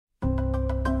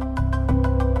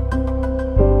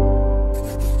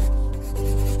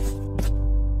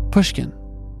Pushkin.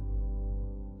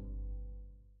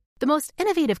 The most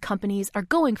innovative companies are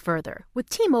going further with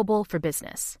T-Mobile for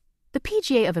Business. The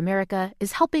PGA of America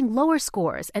is helping lower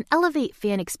scores and elevate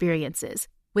fan experiences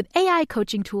with AI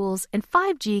coaching tools and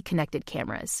 5G connected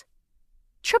cameras.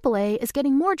 AAA is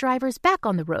getting more drivers back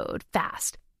on the road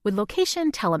fast with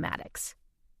location telematics.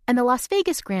 And the Las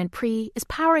Vegas Grand Prix is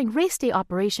powering race day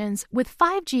operations with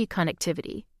 5G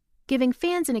connectivity, giving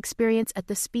fans an experience at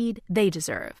the speed they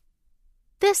deserve.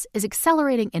 This is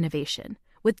accelerating innovation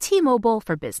with T-Mobile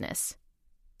for Business.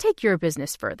 Take your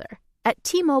business further at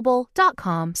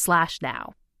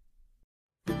T-Mobile.com/now.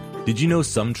 Did you know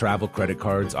some travel credit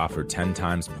cards offer 10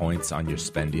 times points on your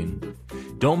spending?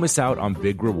 Don't miss out on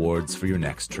big rewards for your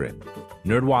next trip.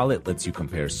 NerdWallet lets you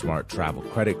compare smart travel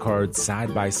credit cards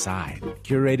side by side,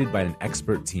 curated by an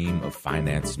expert team of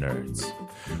finance nerds.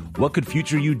 What could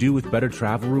future you do with better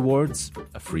travel rewards?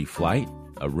 A free flight?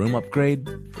 A room upgrade?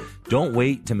 Don't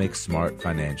wait to make smart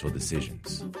financial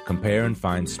decisions. Compare and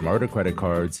find smarter credit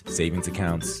cards, savings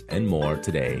accounts, and more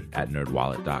today at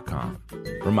nerdwallet.com.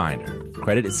 Reminder,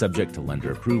 credit is subject to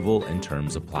lender approval and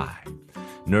terms apply.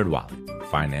 NerdWallet,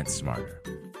 finance smarter.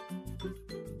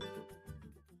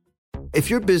 If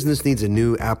your business needs a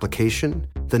new application,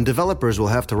 then developers will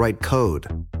have to write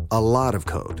code, a lot of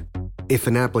code. If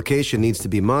an application needs to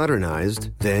be modernized,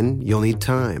 then you'll need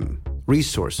time,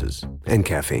 resources, and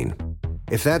caffeine.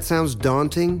 If that sounds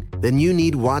daunting, then you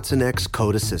need Watson X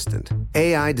Code Assistant,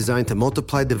 AI designed to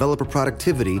multiply developer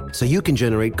productivity so you can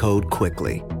generate code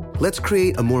quickly. Let's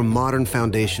create a more modern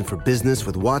foundation for business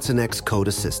with Watson X Code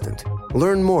Assistant.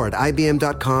 Learn more at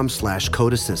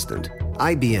ibm.com/code assistant.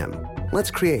 IBM.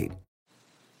 Let's create.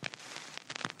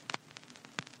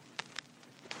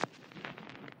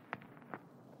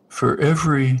 For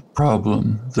every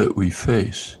problem that we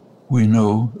face, we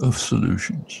know of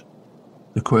solutions.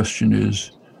 The question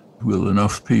is, will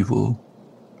enough people,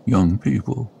 young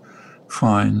people,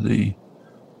 find the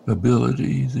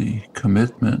ability, the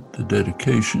commitment, the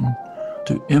dedication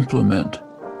to implement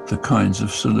the kinds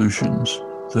of solutions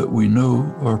that we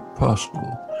know are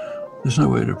possible? There's no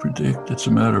way to predict. It's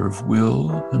a matter of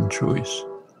will and choice.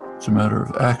 It's a matter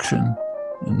of action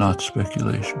and not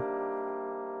speculation.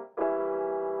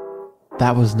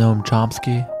 That was Noam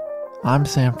Chomsky. I'm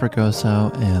Sam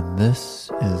Fragoso, and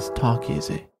this is Talk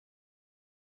Easy.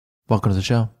 Welcome to the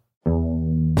show.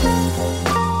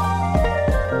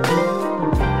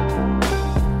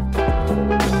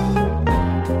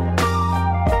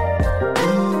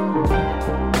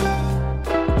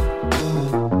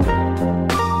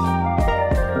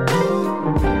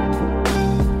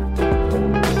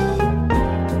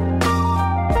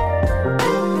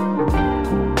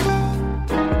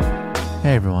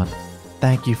 Hey everyone,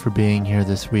 thank you for being here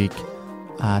this week.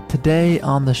 Today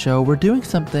on the show, we're doing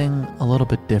something a little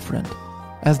bit different.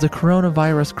 As the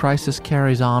coronavirus crisis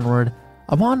carries onward,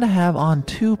 I wanted to have on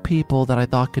two people that I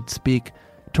thought could speak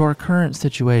to our current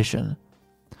situation.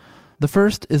 The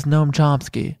first is Noam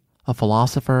Chomsky, a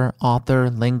philosopher, author,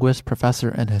 linguist, professor,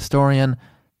 and historian.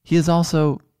 He is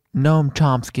also Noam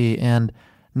Chomsky and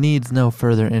needs no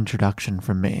further introduction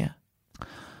from me.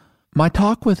 My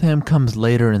talk with him comes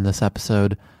later in this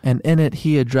episode, and in it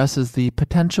he addresses the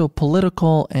potential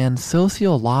political and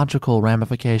sociological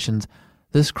ramifications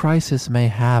this crisis may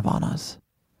have on us.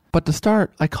 But to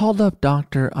start, I called up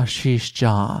Dr. Ashish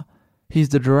Jha. He's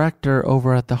the director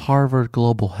over at the Harvard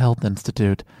Global Health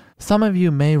Institute. Some of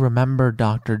you may remember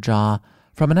Dr. Jha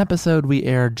from an episode we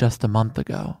aired just a month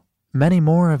ago. Many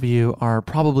more of you are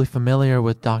probably familiar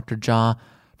with Dr. Jha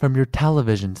from your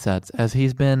television sets, as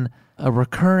he's been a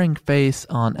recurring face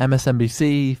on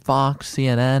MSNBC, Fox,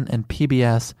 CNN, and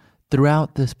PBS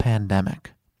throughout this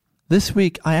pandemic. This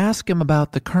week, I asked him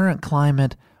about the current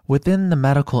climate within the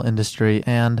medical industry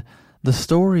and the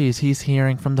stories he's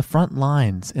hearing from the front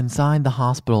lines inside the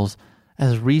hospitals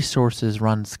as resources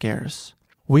run scarce.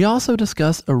 We also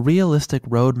discuss a realistic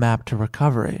roadmap to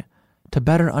recovery to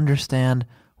better understand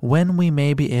when we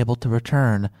may be able to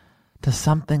return to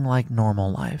something like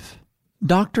normal life.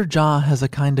 Dr. Jha has a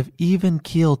kind of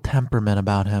even-keeled temperament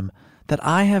about him that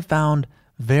I have found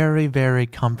very, very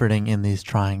comforting in these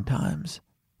trying times.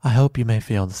 I hope you may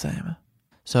feel the same.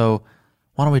 So,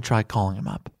 why don't we try calling him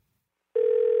up?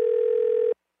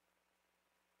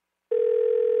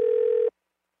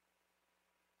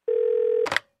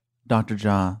 Dr.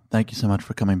 Jha, thank you so much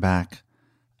for coming back.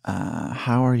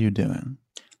 How are you doing?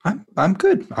 I'm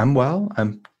good. I'm well.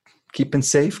 I'm keeping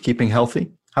safe, keeping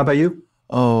healthy. How about you?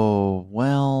 Oh,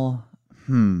 well,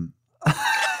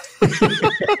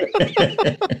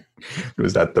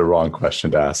 Was that the wrong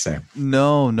question to ask, Sam?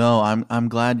 No, I'm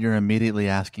glad you're immediately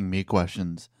asking me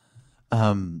questions.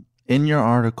 In your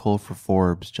article for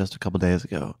Forbes just a couple days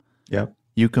ago, Yep.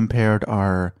 you compared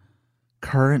our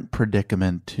current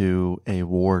predicament to a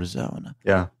war zone.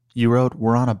 Yeah. You wrote,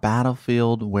 "We're on a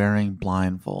battlefield wearing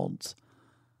blindfolds."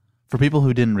 For people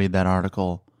who didn't read that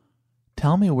article,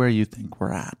 tell me where you think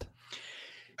we're at.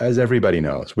 As everybody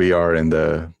knows, we are in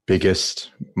the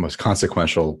biggest, most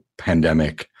consequential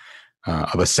pandemic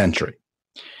of a century.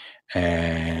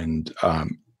 And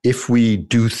if we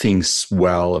do things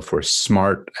well, if we're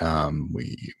smart,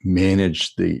 we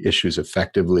manage the issues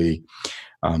effectively,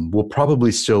 we'll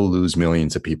probably still lose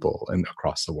millions of people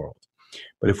across the world.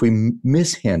 But if we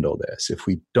mishandle this, if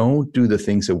we don't do the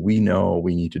things that we know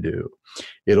we need to do,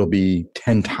 it'll be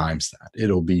 10 times that.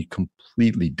 It'll be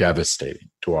completely devastating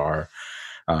to our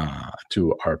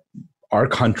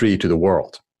country, to the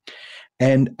world.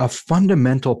 And a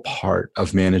fundamental part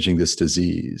of managing this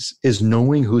disease is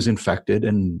knowing who's infected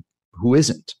and who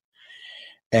isn't.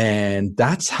 And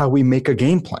that's how we make a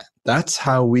game plan. That's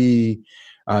how we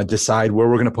decide where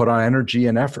we're going to put our energy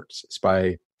and efforts. It's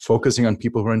by focusing on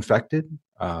people who are infected,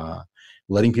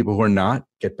 letting people who are not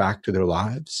get back to their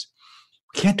lives.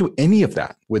 We can't do any of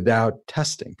that without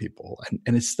testing people.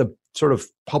 And it's the sort of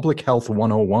public health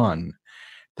 101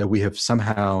 that we have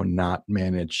somehow not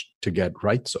managed to get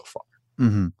right so far.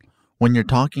 Mm-hmm. When you're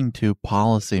talking to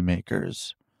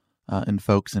policymakers and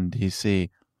folks in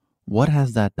DC, what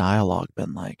has that dialogue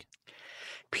been like?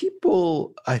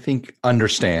 People, I think,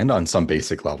 understand on some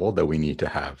basic level that we need to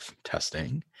have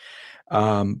testing.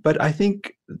 But I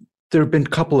think there have been a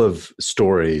couple of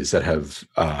stories that have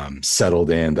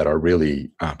settled in that are really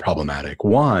problematic.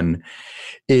 One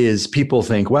is people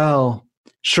think, well,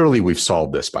 surely we've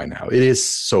solved this by now. It is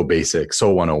so basic,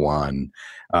 so 101.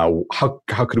 How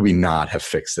could we not have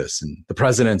fixed this? And the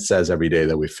president says every day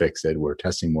that we fixed it. We're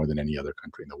testing more than any other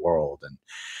country in the world.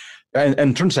 And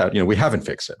it turns out, we haven't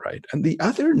fixed it, right? And the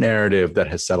other narrative that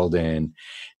has settled in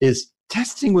is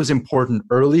testing was important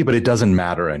early, but it doesn't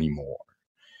matter anymore.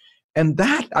 And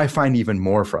that I find even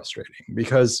more frustrating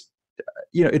because,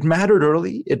 it mattered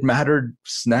early. It mattered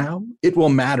now. It will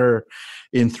matter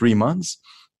in 3 months.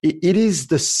 It is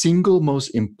the single most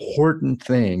important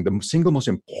thing, the single most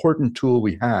important tool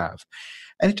we have.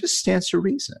 And it just stands to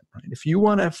reason, right? If you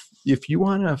want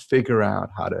to figure out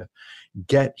how to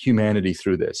get humanity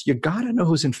through this, you got to know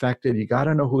who's infected. You got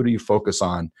to know who do you focus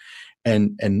on.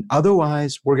 And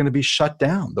otherwise, we're going to be shut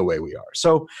down the way we are.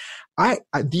 So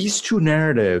these two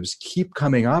narratives keep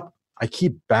coming up. I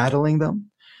keep battling them.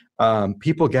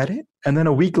 People get it. And then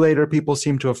a week later, people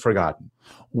seem to have forgotten.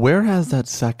 Where has that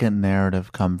second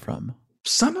narrative come from?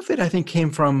 Some of it, I think,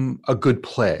 came from a good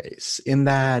place in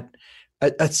that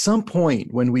at some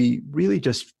point when we really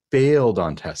just failed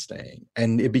on testing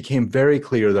and it became very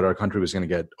clear that our country was going to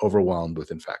get overwhelmed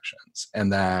with infections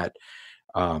and that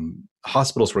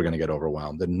hospitals were going to get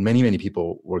overwhelmed and many, many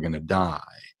people were going to die,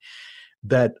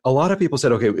 that a lot of people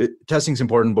said, okay, testing is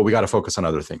important, but we got to focus on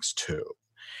other things too.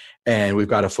 And we've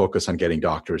got to focus on getting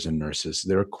doctors and nurses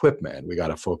their equipment. We got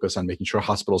to focus on making sure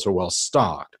hospitals are well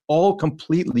stocked. All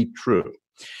completely true.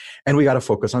 And we got to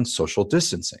focus on social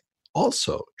distancing.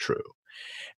 Also true.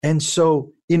 And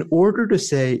so in order to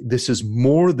say this is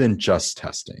more than just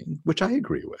testing, which I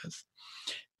agree with,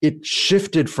 it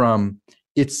shifted from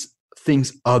it's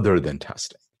things other than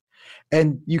testing.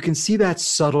 And you can see that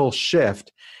subtle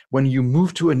shift when you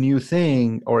move to a new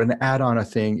thing or an add-on a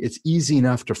thing. It's easy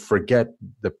enough to forget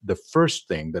the first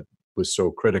thing that was so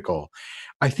critical.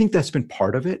 I think that's been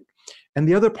part of it. And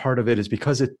the other part of it is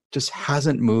because it just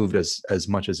hasn't moved as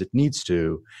much as it needs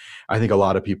to. I think a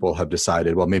lot of people have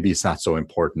decided, well, maybe it's not so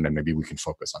important and maybe we can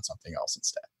focus on something else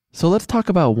instead. So let's talk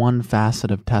about one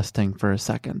facet of testing for a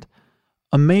second.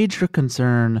 A major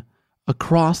concern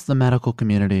across the medical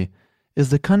community is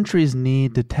the country's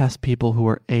need to test people who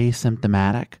are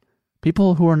asymptomatic,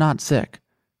 people who are not sick,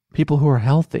 people who are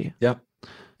healthy. Yep.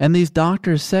 And these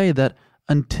doctors say that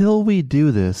until we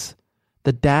do this,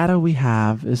 the data we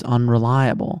have is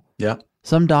unreliable. Yeah.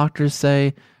 Some doctors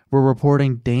say we're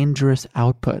reporting dangerous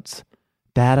outputs,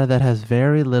 data that has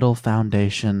very little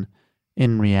foundation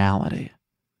in reality.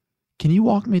 Can you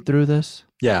walk me through this?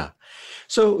 Yeah.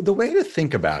 So the way to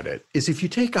think about it is if you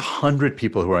take 100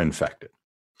 people who are infected,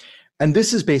 and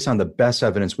this is based on the best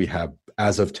evidence we have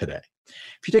as of today.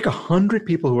 If you take 100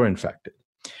 people who are infected,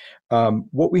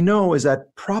 what we know is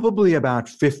that probably about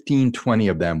 15, 20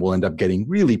 of them will end up getting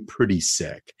really pretty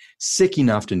sick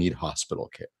enough to need hospital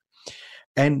care.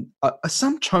 And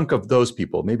some chunk of those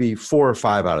people, maybe 4 or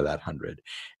 5 out of that 100,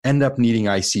 end up needing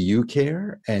ICU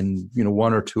care, and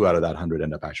 1 or 2 out of that 100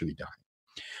 end up actually dying.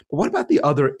 But what about the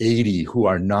other 80 who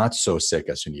are not so sick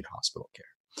as to need hospital care?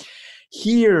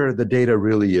 Here, the data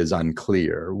really is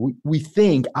unclear.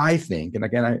 I think, and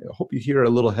again, I hope you hear a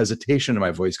little hesitation in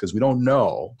my voice because we don't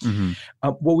know.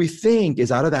 What we think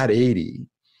is out of that 80,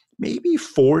 maybe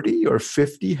 40 or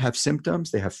 50 have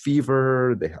symptoms. They have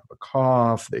fever, they have a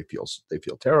cough, they feel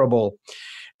terrible.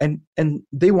 And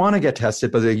they want to get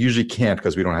tested, but they usually can't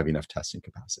because we don't have enough testing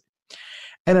capacity.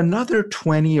 And another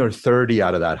 20 or 30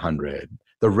 out of that 100,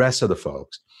 the rest of the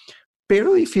folks,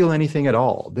 barely feel anything at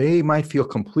all. They might feel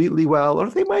completely well, or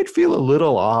they might feel a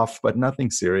little off, but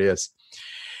nothing serious.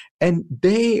 And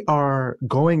they are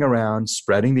going around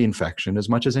spreading the infection as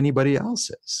much as anybody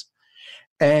else is.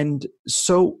 And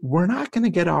so we're not going to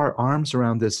get our arms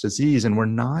around this disease, and we're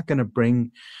not going to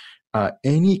bring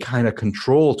any kind of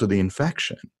control to the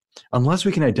infection unless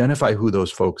we can identify who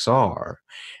those folks are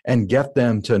and get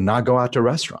them to not go out to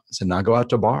restaurants and not go out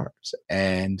to bars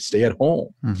and stay at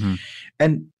home.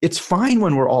 And it's fine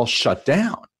when we're all shut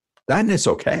down. That is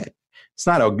okay.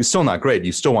 It's still not great.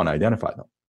 You still want to identify them.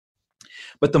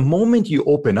 But the moment you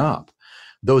open up,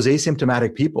 those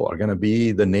asymptomatic people are going to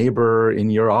be the neighbor in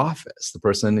your office, the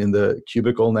person in the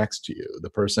cubicle next to you, the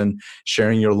person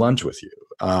sharing your lunch with you.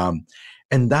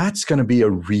 And that's going to be a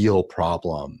real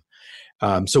problem.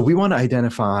 So we want to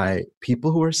identify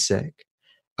people who are sick.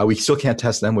 We still can't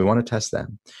test them. We want to test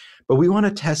them. But we want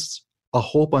to test a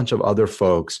whole bunch of other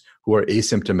folks who are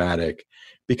asymptomatic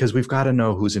because we've got to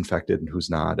know who's infected and who's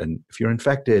not. And if you're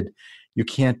infected, you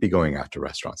can't be going out to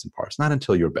restaurants and bars, not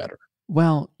until you're better.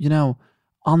 Well,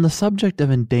 on the subject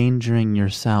of endangering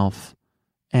yourself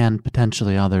and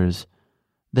potentially others,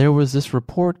 there was this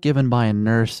report given by a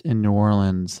nurse in New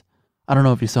Orleans. I don't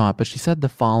know if you saw it, but she said the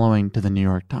following to the New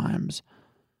York Times.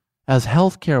 As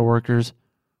healthcare workers,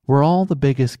 we're all the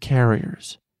biggest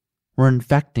carriers. We're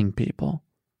infecting people.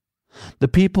 The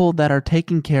people that are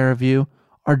taking care of you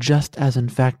are just as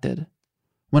infected.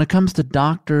 When it comes to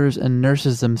doctors and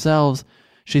nurses themselves,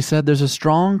 she said there's a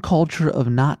strong culture of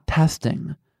not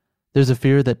testing. There's a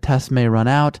fear that tests may run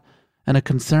out and a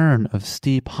concern of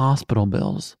steep hospital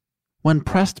bills. When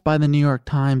pressed by the New York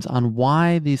Times on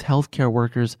why these healthcare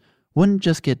workers wouldn't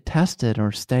just get tested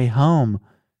or stay home,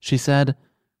 she said,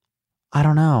 I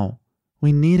don't know.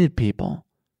 We needed people,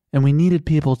 and we needed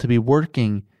people to be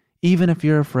working even if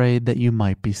you're afraid that you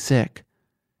might be sick.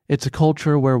 It's a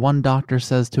culture where one doctor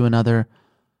says to another,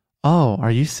 oh,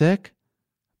 are you sick?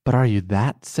 But are you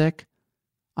that sick?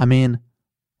 I mean,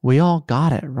 we all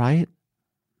got it, right?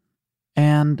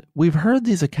 And we've heard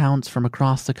these accounts from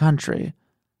across the country.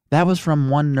 That was from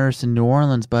one nurse in New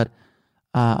Orleans, but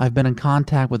I've been in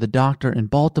contact with a doctor in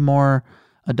Baltimore,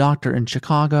 a doctor in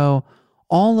Chicago.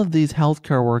 All of these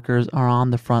healthcare workers are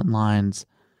on the front lines,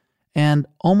 and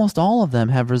almost all of them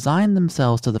have resigned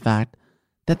themselves to the fact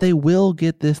that they will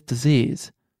get this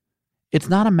disease. It's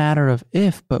not a matter of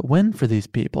if, but when for these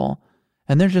people,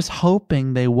 and they're just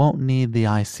hoping they won't need the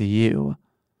ICU.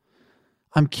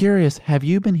 I'm curious, have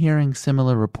you been hearing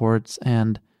similar reports,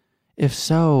 and if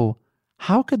so,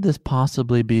 how could this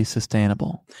possibly be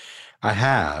sustainable? I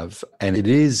have, and it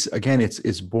is, again,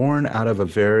 it's born out of a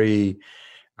very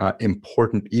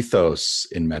important ethos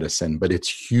in medicine, but it's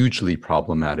hugely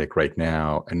problematic right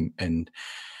now. And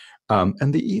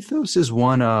the ethos is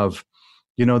one of,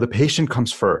 the patient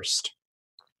comes first.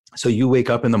 So you wake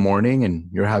up in the morning and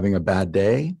you're having a bad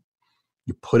day,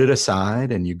 you put it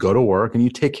aside and you go to work and you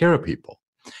take care of people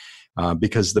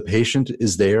because the patient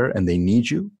is there and they need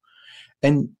you.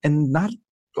 And not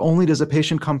only does a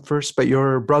patient come first, but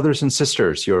your brothers and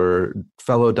sisters, your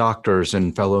fellow doctors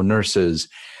and fellow nurses,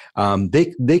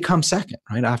 they come second,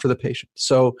 right after the patient.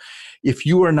 So if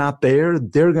you are not there,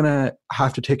 they're going to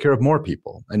have to take care of more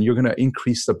people and you're going to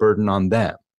increase the burden on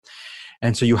them.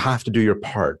 And so you have to do your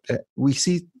part. We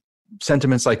see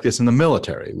sentiments like this in the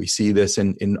military. We see this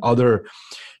in other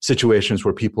situations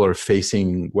where people are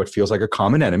facing what feels like a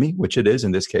common enemy, which it is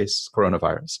in this case,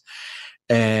 coronavirus,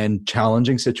 and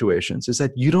challenging situations, is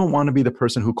that you don't want to be the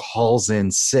person who calls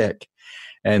in sick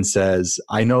and says,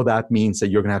 I know that means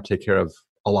that you're going to have to take care of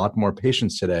a lot more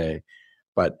patients today,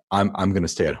 but I'm going to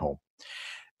stay at home.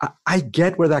 I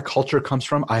get where that culture comes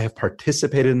from. I have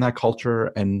participated in that culture.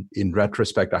 And in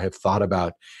retrospect, I have thought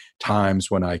about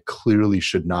times when I clearly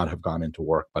should not have gone into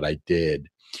work, but I did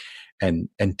and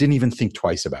didn't even think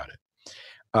twice about it.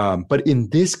 But in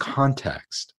this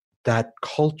context, that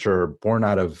culture born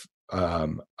out of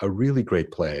a really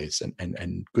great place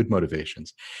and good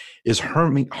motivations is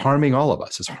harming all of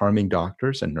us. It's harming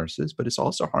doctors and nurses, but it's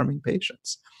also harming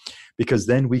patients because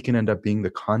then we can end up being the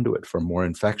conduit for more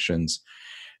infections.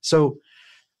 So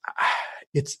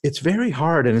it's very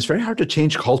hard, and it's very hard to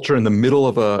change culture in the middle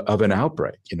of an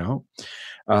outbreak,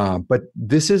 But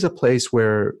this is a place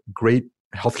where great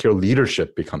healthcare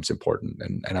leadership becomes important.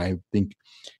 And I think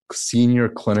senior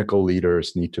clinical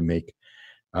leaders need to make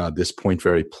this point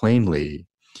very plainly,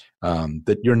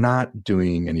 that you're not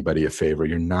doing anybody a favor.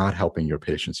 You're not helping your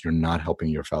patients. You're not helping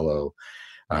your fellow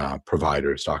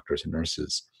providers, doctors, and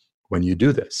nurses when you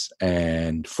do this.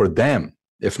 And for them,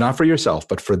 if not for yourself,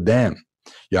 but for them,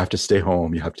 you have to stay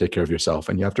home, you have to take care of yourself,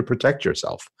 and you have to protect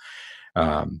yourself,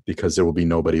 because there will be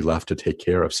nobody left to take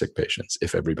care of sick patients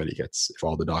if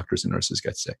all the doctors and nurses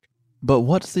get sick. But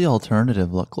what's the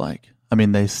alternative look like? I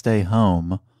mean, they stay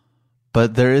home,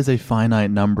 but there is a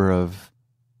finite number of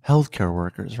healthcare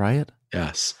workers, right?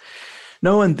 Yes.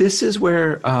 No, and this is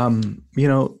where,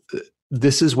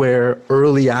 this is where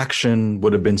early action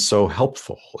would have been so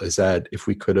helpful, is that if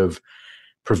we could have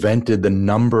prevented the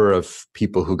number of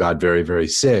people who got very, very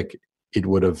sick, it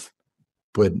would have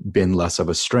been less of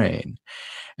a strain.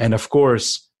 And of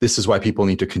course, this is why people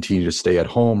need to continue to stay at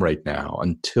home right now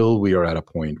until we are at a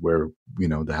point where,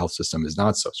 the health system is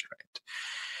not so strained.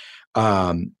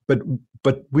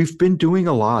 But we've been doing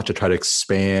a lot to try to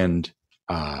expand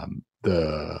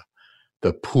the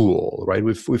pool, right?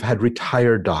 We've had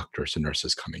retired doctors and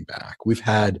nurses coming back. We've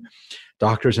had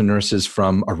doctors and nurses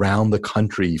from around the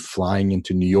country flying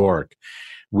into New York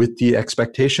with the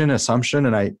assumption,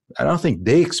 and I don't think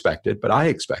they expect it, but I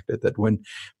expect it, that when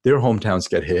their hometowns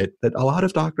get hit, that a lot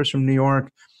of doctors from New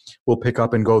York will pick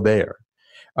up and go there.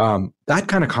 That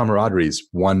kind of camaraderie is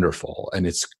wonderful, and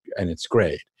it's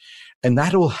great. And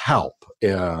that will help,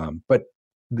 but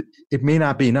it may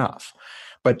not be enough.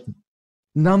 But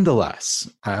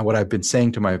nonetheless, what I've been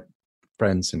saying to my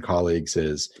friends and colleagues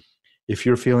is, if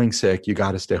you're feeling sick, you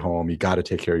got to stay home. You got to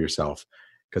take care of yourself,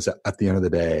 because at the end of the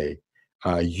day,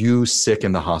 you sick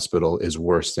in the hospital is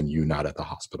worse than you not at the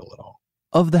hospital at all.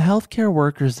 Of the healthcare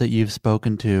workers that you've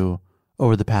spoken to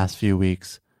over the past few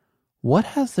weeks, what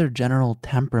has their general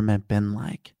temperament been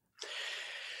like?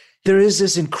 There is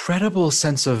this incredible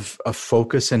sense of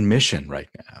focus and mission right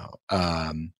now.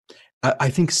 I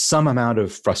think some amount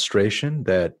of frustration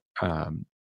that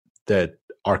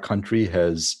our country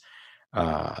has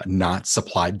not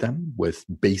supplied them with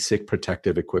basic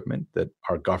protective equipment, that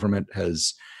our government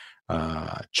has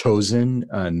chosen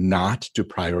not to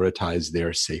prioritize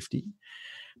their safety.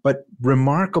 But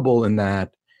remarkable in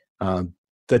that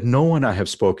that no one I have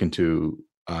spoken to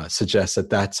suggests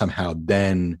that somehow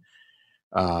then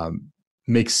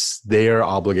makes their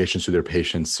obligations to their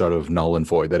patients sort of null and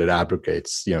void, that it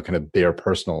abrogates, kind of their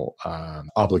personal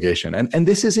obligation. And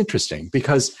this is interesting,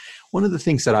 because one of the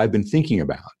things that I've been thinking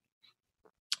about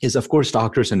is, of course,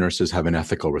 doctors and nurses have an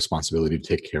ethical responsibility to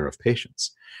take care of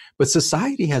patients. But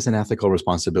society has an ethical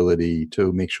responsibility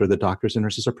to make sure that doctors and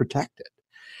nurses are protected.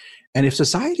 And if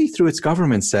society, through its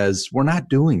government, says, we're not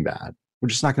doing that, we're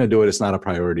just not going to do it, it's not a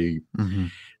priority,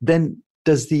 then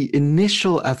does the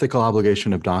initial ethical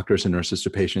obligation of doctors and nurses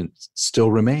to patients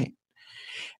still remain?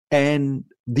 And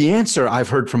the answer I've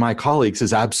heard from my colleagues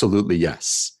is absolutely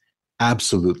yes.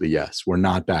 Absolutely yes. We're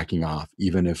not backing off,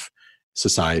 even if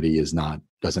society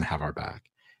doesn't have our back.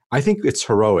 I think it's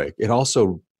heroic. It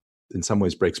also, in some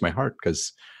ways, breaks my heart,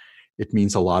 because it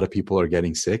means a lot of people are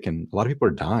getting sick and a lot of people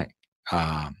are dying.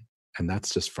 And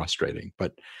that's just frustrating.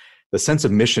 But the sense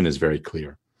of mission is very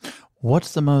clear.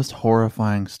 What's the most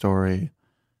horrifying story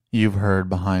you've heard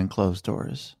behind closed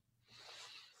doors?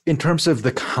 In terms of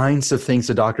the kinds of things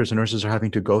that doctors and nurses are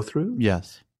having to go through?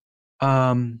 Yes.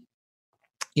 And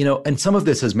some of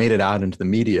this has made it out into the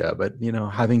media, but,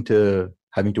 having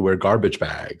to wear garbage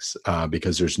bags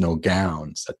because there's no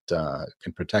gowns that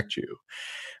can protect you.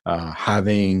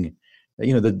 Having,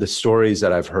 the stories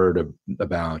that I've heard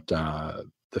about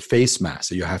the face mask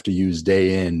that you have to use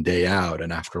day in, day out,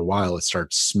 and after a while it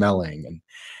starts smelling,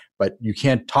 but you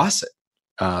can't toss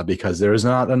it because there is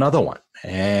not another one,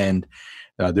 and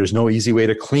there's no easy way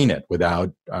to clean it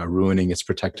without ruining its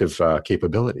protective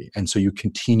capability, and so you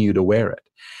continue to wear it.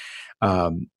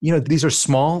 These are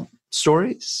small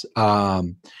stories,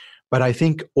 but I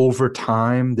think over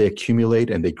time they accumulate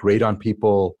and they grate on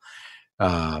people.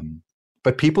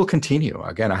 But people continue.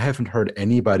 Again, I haven't heard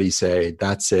anybody say,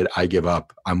 that's it, I give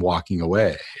up, I'm walking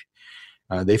away.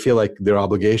 They feel like their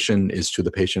obligation is to the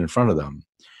patient in front of them.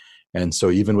 And so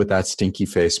even with that stinky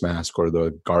face mask or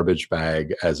the garbage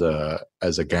bag as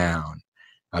a gown,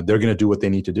 they're going to do what they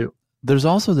need to do. There's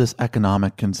also this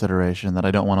economic consideration that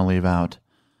I don't want to leave out.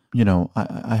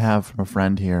 I have from a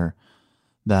friend here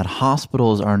that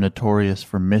hospitals are notorious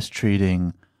for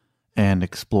mistreating and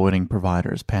exploiting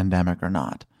providers, pandemic or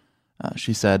not.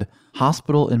 She said,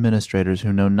 hospital administrators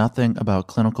who know nothing about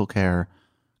clinical care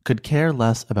could care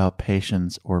less about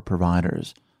patients or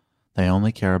providers. They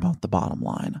only care about the bottom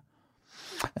line.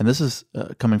 And this is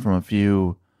coming from a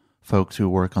few folks who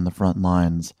work on the front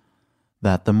lines,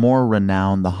 that the more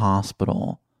renowned the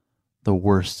hospital, the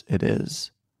worse it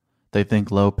is. They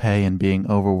think low pay and being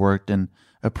overworked and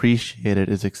appreciated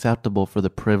is acceptable for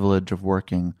the privilege of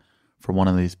working for one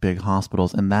of these big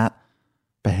hospitals. And that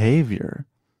behavior,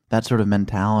 that sort of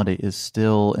mentality is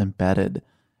still embedded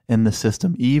in the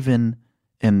system, even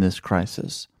in this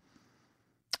crisis.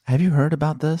 Have you heard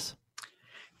about this?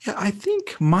 Yeah, I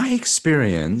think my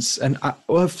experience, and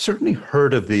I've certainly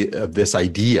heard of this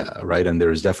idea, right? And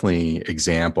there's definitely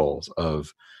examples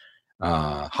of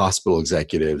hospital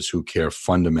executives who care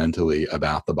fundamentally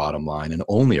about the bottom line and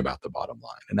only about the bottom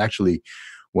line. And actually,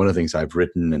 one of the things I've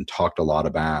written and talked a lot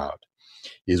about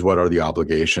is what are the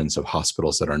obligations of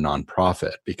hospitals that are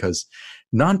nonprofit? Because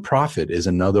nonprofit is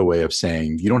another way of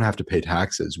saying you don't have to pay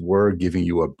taxes. We're giving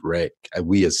you a break,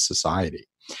 we as society.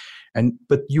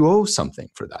 But you owe something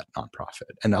for that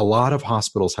nonprofit. And a lot of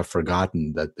hospitals have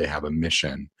forgotten that they have a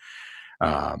mission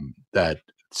that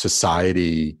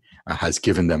society has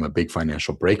given them a big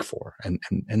financial break for.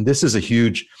 And this is a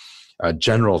huge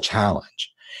general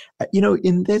challenge.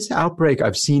 In this outbreak,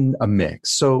 I've seen a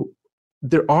mix. So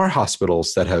there are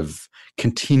hospitals that have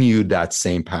continued that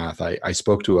same path. I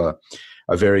spoke to a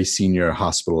very senior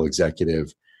hospital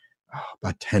executive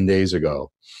about 10 days ago.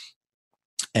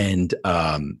 And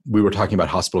we were talking about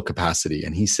hospital capacity.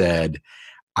 And he said,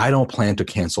 I don't plan to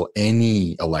cancel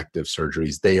any elective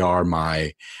surgeries. They are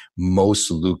my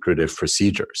most lucrative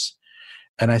procedures.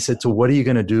 And I said, so what are you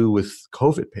going to do with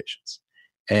COVID patients?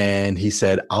 And he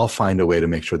said, I'll find a way to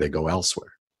make sure they go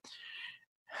elsewhere.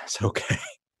 I said, okay,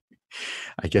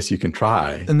 I guess you can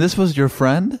try. And this was your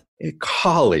friend? A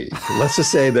colleague. Let's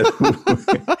just say that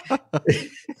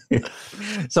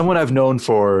someone I've known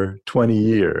for 20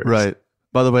 years. Right.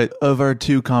 By the way, of our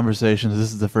two conversations,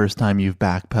 this is the first time you've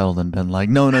backpedaled and been like,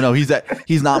 no,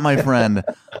 he's not my friend.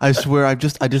 I swear,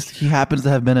 he happens to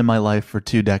have been in my life for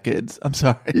 2 decades. I'm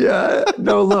sorry. Yeah,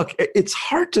 no, look, it's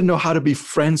hard to know how to be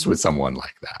friends with someone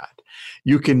like that.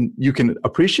 You can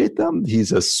appreciate them.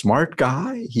 He's a smart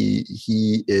guy.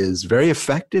 He is very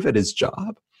effective at his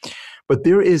job, but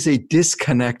there is a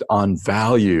disconnect on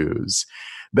values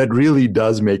that really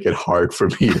does make it hard for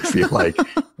me to feel like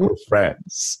we're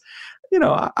friends.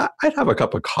 I'd have a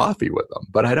cup of coffee with him,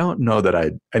 but I don't know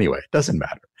that anyway, it doesn't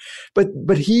matter.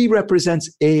 But he represents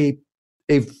a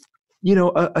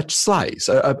slice,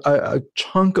 a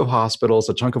chunk of hospitals,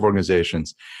 a chunk of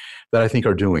organizations that I think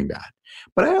are doing that.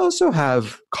 But I also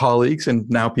have colleagues and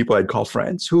now people I'd call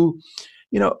friends who,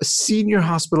 senior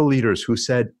hospital leaders who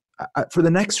said, for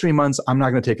the next 3 months, I'm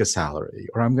not going to take a salary,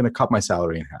 or I'm going to cut my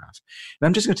salary in half. And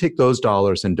I'm just going to take those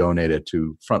dollars and donate it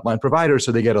to frontline providers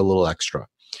so they get a little extra.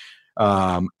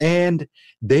 And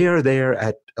they are there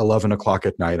at 11 o'clock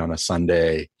at night on a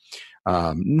Sunday,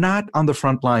 not on the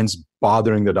front lines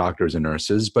bothering the doctors and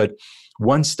nurses, but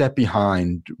one step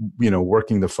behind,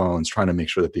 working the phones, trying to make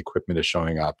sure that the equipment is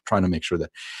showing up, trying to make sure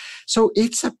that. So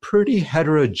it's a pretty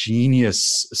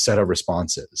heterogeneous set of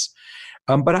responses.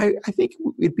 But I think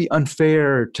it'd be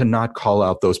unfair to not call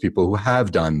out those people who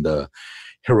have done the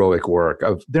heroic work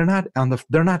of they're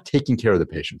not taking care of the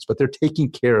patients, but they're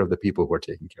taking care of the people who are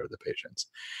taking care of the patients.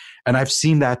 And I've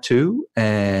seen that too,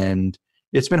 and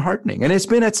it's been heartening. And it's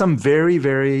been at some very,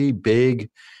 very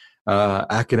big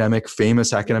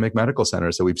famous academic medical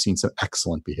centers that we've seen some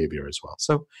excellent behavior as well.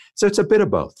 So it's a bit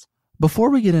of both. Before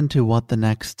we get into what the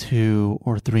next 2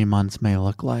 or 3 months may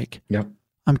look like, yep,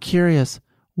 I'm curious,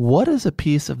 what is a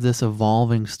piece of this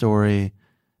evolving story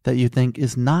that you think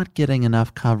is not getting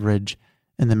enough coverage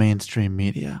in the mainstream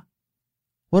media?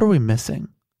 What are we missing?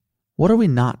 What are we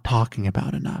not talking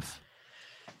about enough?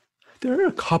 There are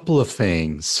a couple of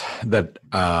things that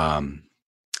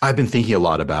I've been thinking a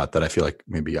lot about that I feel like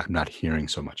maybe I'm not hearing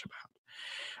so much about.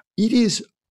 It is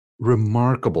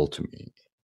remarkable to me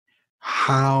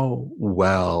how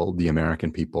well the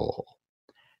American people,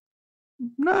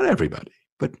 not everybody,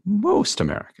 but most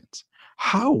Americans,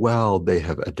 how well they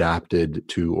have adapted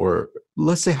to, or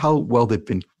let's say how well they've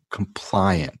been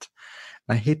compliant.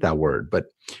 I hate that word, but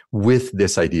with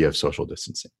this idea of social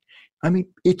distancing. I mean,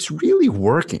 it's really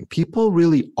working. People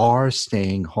really are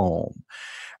staying home.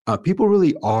 People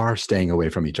really are staying away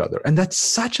from each other. And that's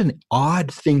such an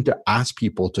odd thing to ask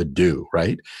people to do,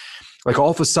 right? Like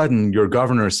all of a sudden your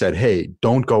governor said, hey,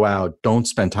 don't go out, don't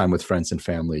spend time with friends and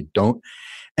family, don't.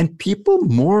 And people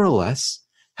more or less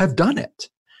have done it.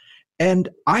 And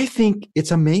I think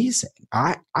it's amazing.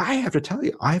 I have to tell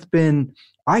you, I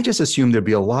just assumed there'd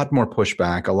be a lot more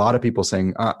pushback, a lot of people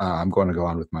saying, I'm going to go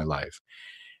on with my life.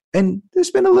 And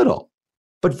there's been a little,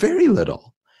 but very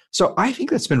little. So I think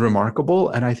that's been remarkable,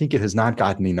 and I think it has not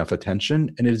gotten enough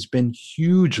attention, and it has been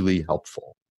hugely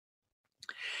helpful.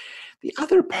 The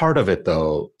other part of it,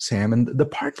 though, Sam, and the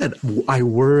part that I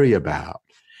worry about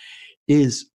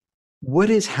is what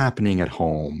is happening at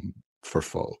home for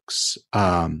folks.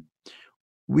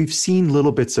 We've seen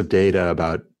little bits of data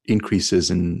about increases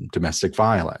in domestic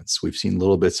violence. We've seen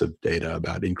little bits of data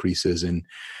about increases in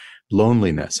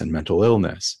loneliness and mental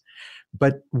illness.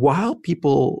 But while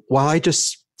I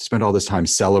just spent all this time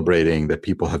celebrating that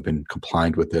people have been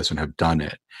compliant with this and have done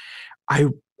it, I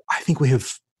think we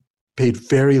have paid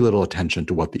very little attention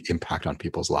to what the impact on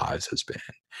people's lives has been.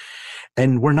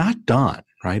 And we're not done,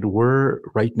 right? We're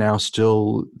right now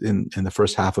still in the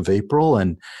first half of April,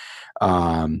 and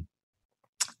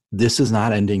this is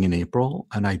not ending in April,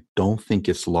 and I don't think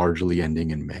it's largely ending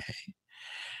in May.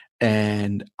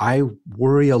 And I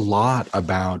worry a lot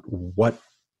about what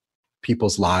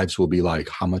people's lives will be like,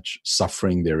 how much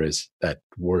suffering there is that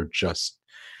we're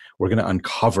going to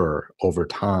uncover over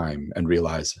time and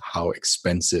realize how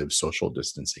expensive social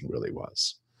distancing really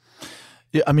was.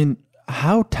 Yeah, I mean,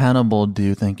 how tenable do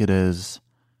you think it is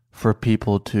for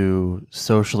people to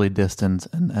socially distance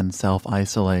and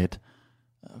self-isolate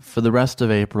for the rest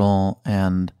of April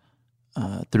and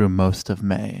through most of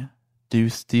May? Do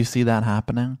you see that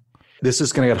happening? This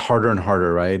is going to get harder and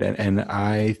harder, right? And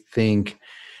I think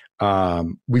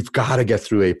we've got to get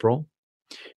through April,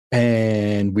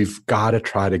 and we've got to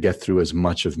try to get through as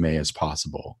much of May as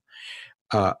possible.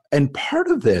 And part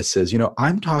of this is,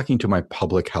 I'm talking to my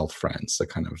public health friends, the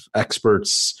kind of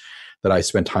experts that I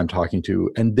spend time talking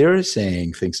to, and they're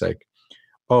saying things like,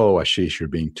 oh, Ashish, you're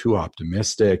being too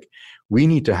optimistic. We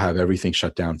need to have everything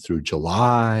shut down through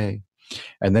July.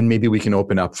 And then maybe we can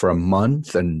open up for a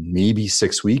month and maybe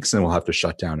 6 weeks, and we'll have to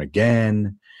shut down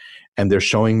again. And they're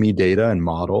showing me data and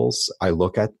models I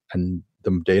look at, and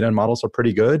the data and models are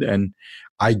pretty good. And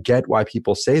I get why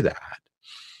people say that.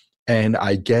 And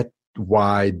I get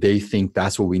why they think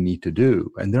that's what we need to do.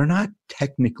 And they're not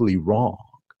technically wrong.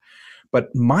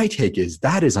 But my take is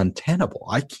that is untenable.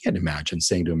 I can't imagine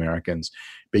saying to Americans,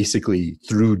 basically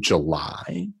through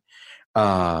July.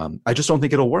 I just don't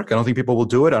think it'll work. I don't think people will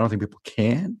do it. I don't think people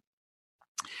can.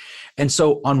 And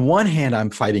so on one hand, I'm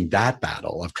fighting that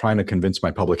battle of trying to convince my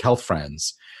public health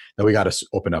friends that we got to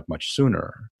open up much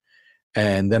sooner.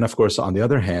 And then, of course, on the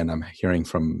other hand, I'm hearing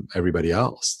from everybody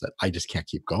else that I just can't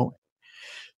keep going.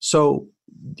 So,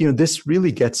 this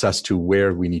really gets us to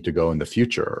where we need to go in the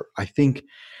future. I think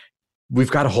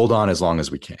we've got to hold on as long as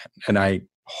we can. And I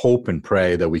hope and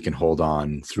pray that we can hold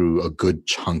on through a good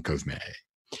chunk of May.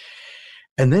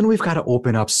 And then we've got to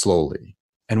open up slowly.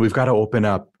 And we've got to open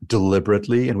up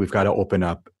deliberately, and we've got to open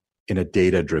up in a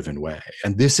data-driven way.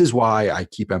 And this is why I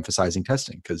keep emphasizing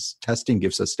testing, because testing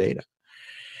gives us data.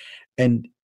 And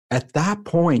at that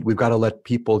point, we've got to let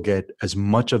people get as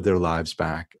much of their lives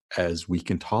back as we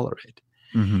can tolerate.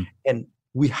 Mm-hmm. And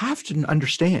we have to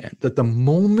understand that the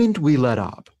moment we let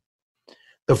up,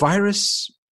 the virus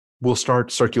will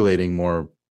start circulating more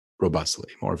robustly,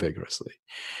 more vigorously.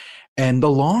 And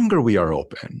the longer we are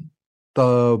open,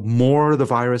 the more the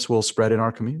virus will spread in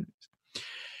our communities.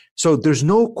 So there's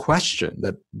no question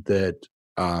that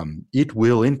it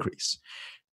will increase.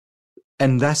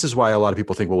 And this is why a lot of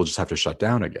people think, well, we'll just have to shut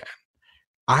down again.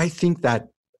 I think that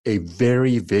a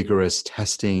very vigorous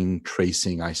testing,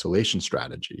 tracing, isolation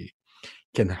strategy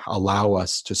can allow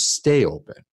us to stay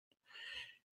open.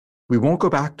 We won't go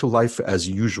back to life as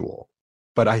usual,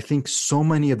 but I think so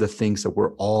many of the things that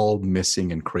we're all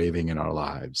missing and craving in our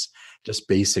lives, just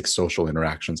basic social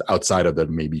interactions outside of the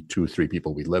maybe 2-3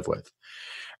 people we live with,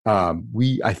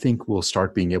 I think we'll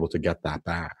start being able to get that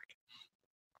back.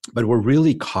 But we're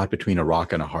really caught between a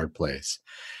rock and a hard place.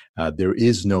 There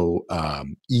is no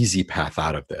easy path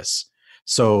out of this.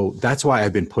 So that's why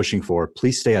I've been pushing for,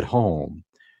 please stay at home.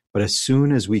 But as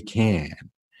soon as we can,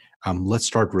 let's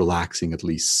start relaxing at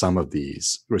least some of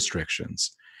these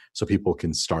restrictions so people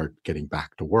can start getting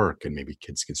back to work, and maybe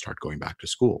kids can start going back to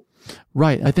school.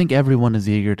 Right. I think everyone is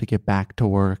eager to get back to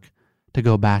work, to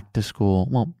go back to school.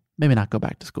 Well, maybe not go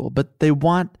back to school, but they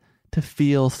want to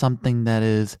feel something that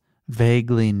is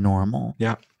vaguely normal.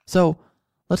 Yeah. So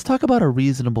let's talk about a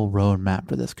reasonable roadmap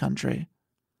for this country.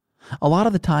 A lot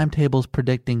of the timetables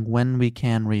predicting when we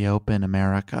can reopen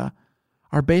America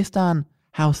are based on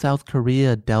how South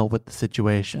Korea dealt with the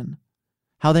situation,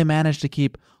 how they managed to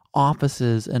keep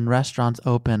offices and restaurants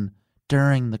open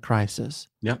during the crisis.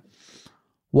 Yep.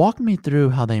 Walk me through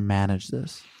how they managed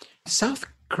this. South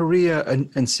Korea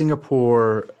and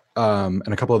Singapore and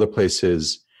a couple other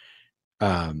places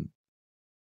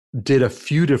did a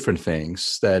few different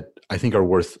things that I think are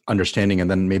worth understanding,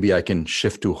 and then maybe I can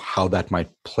shift to how that might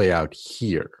play out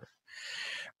here.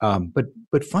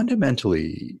 But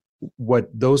fundamentally, what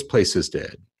those places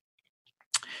did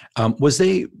was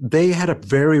they had a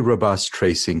very robust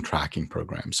tracing tracking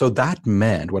program. So that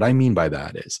meant, what I mean by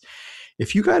that is,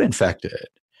 if you got infected,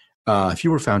 if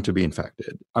you were found to be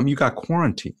infected, you got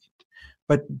quarantined.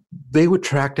 But they would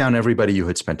track down everybody you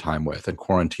had spent time with and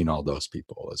quarantine all those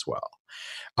people as well.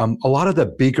 A lot of the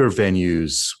bigger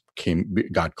venues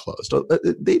got closed.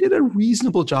 They did a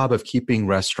reasonable job of keeping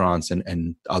restaurants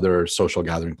and other social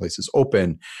gathering places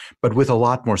open, but with a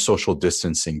lot more social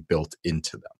distancing built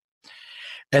into them.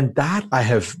 And that, I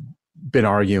have been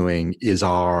arguing, is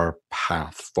our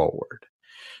path forward.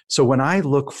 So when I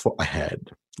look ahead,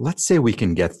 let's say we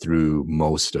can get through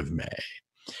most of May,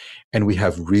 and we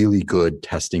have really good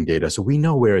testing data, so we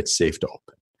know where it's safe to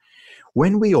open.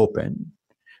 When we open,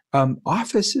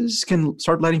 offices can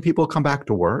start letting people come back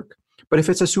to work. But if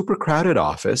it's a super crowded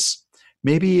office,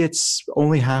 maybe it's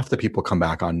only half the people come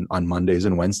back on Mondays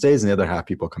and Wednesdays, and the other half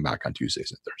people come back on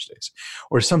Tuesdays and Thursdays,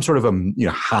 or some sort of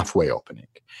a halfway opening.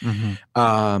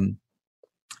 Mm-hmm.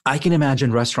 I can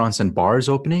imagine restaurants and bars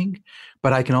opening,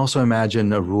 but I can also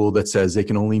imagine a rule that says they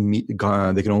can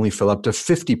only fill up to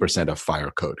 50% of fire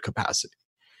code capacity,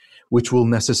 which will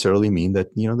necessarily mean that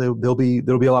there'll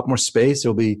be a lot more space.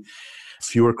 There'll be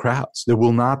fewer crowds. There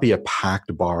will not be a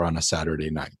packed bar on a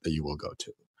Saturday night that you will go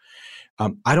to.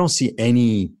 I don't see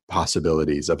any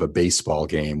possibilities of a baseball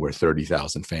game where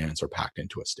 30,000 fans are packed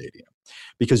into a stadium,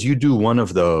 because you do one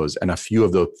of those and a few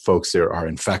of the folks there are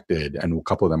infected and a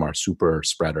couple of them are super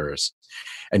spreaders,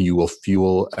 and you will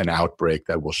fuel an outbreak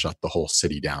that will shut the whole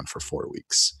city down for 4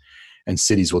 weeks. And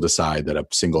cities will decide that a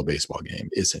single baseball game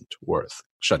isn't worth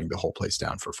shutting the whole place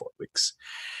down for 4 weeks.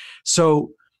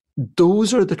 So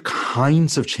those are the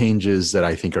kinds of changes that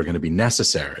I think are going to be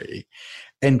necessary.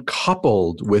 And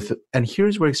coupled with, and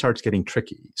here's where it starts getting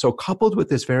tricky. So coupled with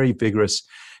this very vigorous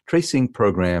tracing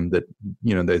program that,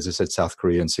 as I said, South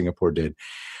Korea and Singapore did,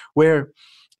 where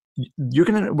we're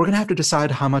going to have to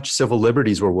decide how much civil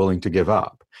liberties we're willing to give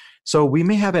up. So we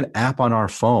may have an app on our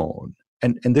phone,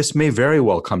 and this may very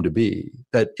well come to be,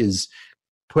 that is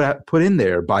put in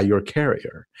there by your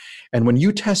carrier. And when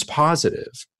you test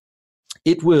positive,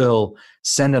 it will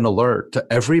send an alert to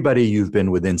everybody you've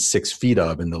been within 6 feet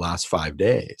of in the last 5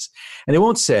 days. And it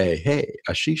won't say, hey,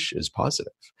 Ashish is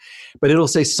positive, but it'll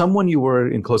say someone you were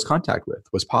in close contact with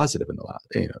was positive in the last,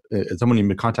 someone you've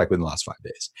been in contact with in the last 5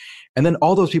 days. And then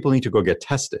all those people need to go get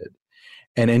tested.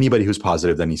 And anybody who's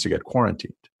positive then needs to get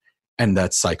quarantined. And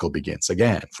that cycle begins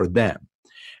again for them.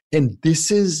 And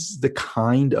this is the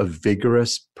kind of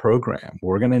vigorous program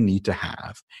we're going to need to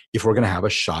have if we're going to have a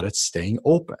shot at staying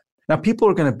open. Now, people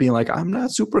are going to be like, I'm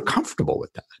not super comfortable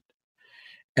with that.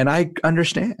 And I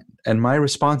understand. And my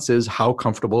response is, how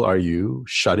comfortable are you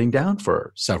shutting down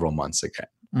for several months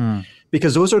again?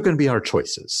 Because those are going to be our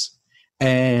choices.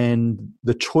 And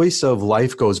the choice of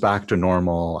life goes back to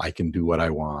normal, I can do what I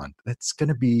want, that's going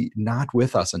to be not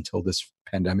with us until this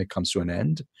pandemic comes to an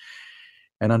end.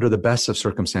 And under the best of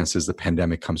circumstances, the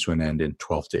pandemic comes to an end in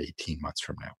 12 to 18 months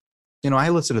from now. I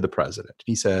listen to the president.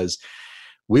 He says,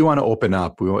 we want to open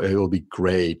up. It will be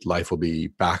great. Life will be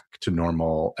back to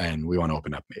normal. And we want to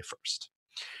open up May 1st.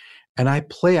 And I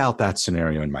play out that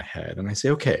scenario in my head. And I say,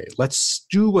 okay, let's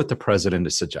do what the president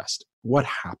is suggesting. What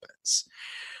happens?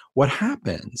 What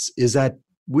happens is that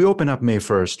we open up May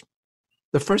 1st.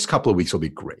 The first couple of weeks will be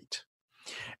great.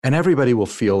 And everybody will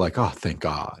feel like, oh, thank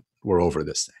God, we're over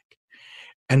this thing.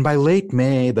 And by late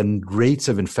May, the rates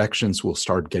of infections will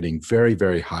start getting very,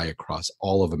 very high across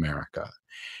all of America.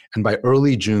 And by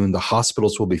early June, the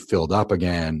hospitals will be filled up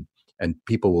again, and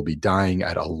people will be dying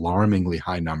at alarmingly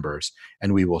high numbers,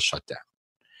 and we will shut down.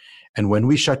 And when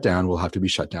we shut down, we'll have to be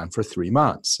shut down for 3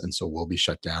 months. And so we'll be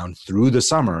shut down through the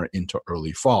summer into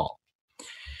early fall.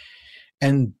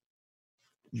 And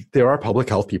there are public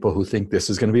health people who think this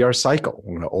is going to be our cycle.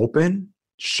 We're going to open,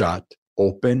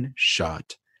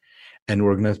 shut, and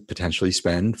we're going to potentially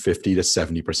spend 50 to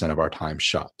 70% of our time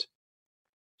shut.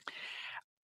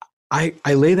 I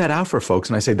lay that out for folks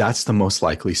and I say, that's the most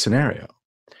likely scenario.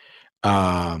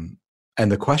 And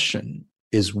the question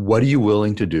is, what are you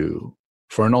willing to do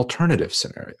for an alternative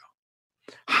scenario?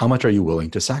 How much are you willing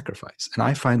to sacrifice? And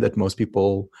I find that most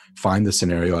people find the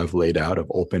scenario I've laid out of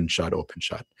open, shut,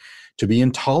 to be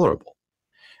intolerable.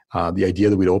 The idea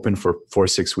that we'd open for 4 or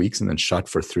 6 weeks and then shut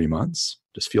for 3 months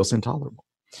just feels intolerable.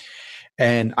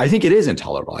 And I think it is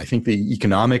intolerable. I think the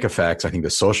economic effects, I think the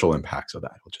social impacts of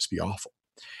that will just be awful.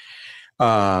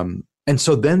 And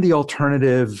so then the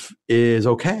alternative is,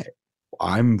 okay,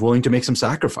 I'm willing to make some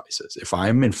sacrifices. If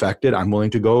I'm infected, I'm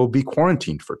willing to go be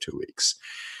quarantined for 2 weeks.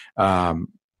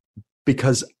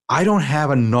 Because I don't have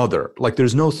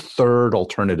there's no third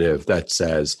alternative that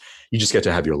says you just get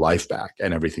to have your life back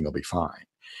and everything will be fine.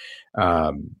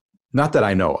 Not that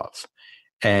I know of.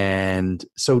 And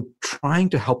so trying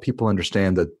to help people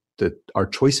understand that our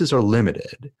choices are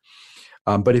limited.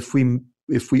 But if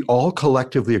we all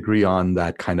collectively agree on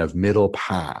that kind of middle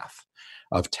path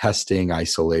of testing,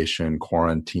 isolation,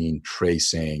 quarantine,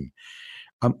 tracing,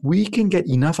 we can get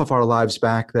enough of our lives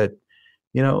back that,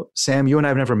 Sam, you and I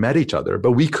have never met each other,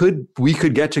 but we could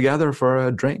get together for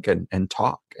a drink and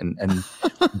talk, and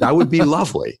that would be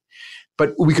lovely.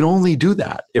 But we can only do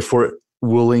that if we're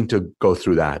willing to go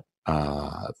through that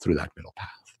middle path.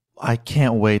 I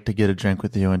can't wait to get a drink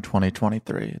with you in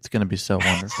 2023. It's going to be so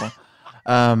wonderful.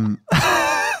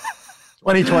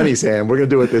 2020, Sam, we're going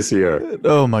to do it this year.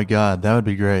 Oh my God, that would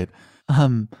be great.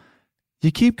 You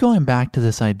keep going back to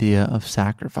this idea of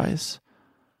sacrifice,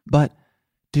 but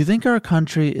do you think our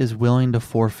country is willing to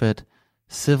forfeit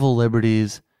civil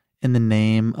liberties in the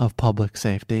name of public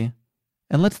safety?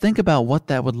 And let's think about what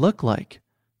that would look like.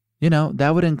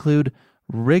 That would include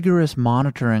rigorous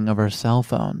monitoring of our cell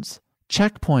phones,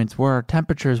 checkpoints where our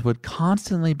temperatures would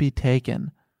constantly be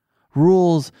taken,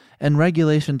 rules and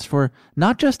regulations for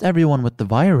not just everyone with the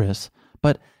virus,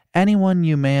 but anyone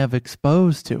you may have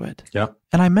exposed to it. Yeah.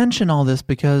 And I mention all this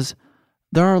because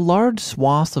there are large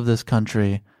swaths of this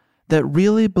country that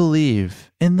really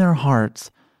believe in their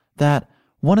hearts that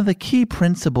one of the key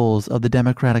principles of the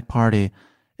Democratic Party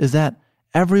is that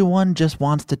everyone just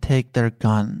wants to take their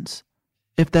guns.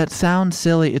 If that sounds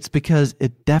silly, it's because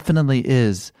it definitely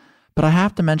is. But I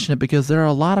have to mention it because there are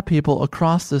a lot of people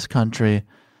across this country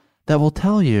that will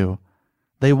tell you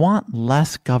they want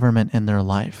less government in their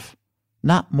life,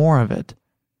 not more of it,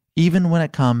 even when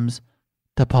it comes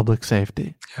to public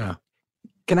safety. Yeah.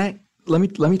 Let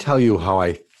me tell you how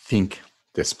I think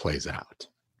this plays out.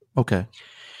 Okay.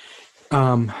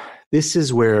 This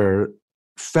is where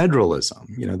federalism,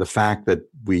 the fact that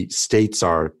states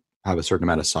have a certain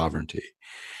amount of sovereignty,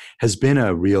 has been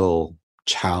a real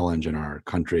challenge in our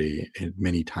country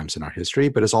many times in our history,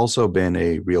 but has also been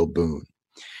a real boon.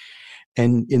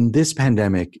 And in this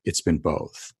pandemic, it's been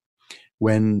both.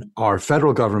 When our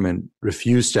federal government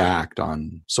refused to act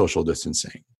on social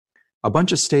distancing, a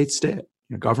bunch of states did.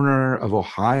 The governor of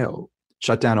Ohio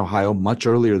shut down Ohio much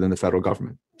earlier than the federal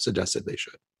government suggested they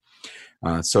should.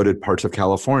 So did parts of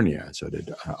California. So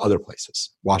did other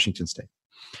places, Washington State.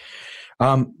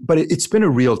 But it's been a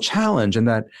real challenge in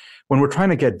that when we're trying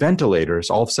to get ventilators,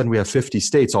 all of a sudden we have 50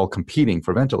 states all competing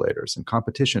for ventilators, and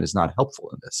competition is not helpful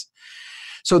in this.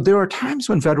 So there are times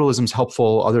when federalism is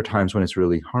helpful, other times when it's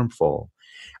really harmful.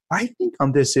 I think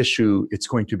on this issue, it's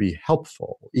going to be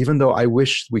helpful, even though I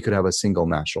wish we could have a single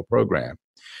national program.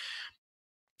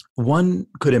 One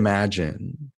could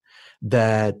imagine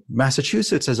that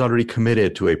Massachusetts has already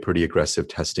committed to a pretty aggressive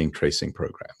testing tracing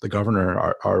program. The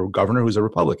governor, our governor, who's a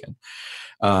Republican,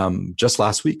 just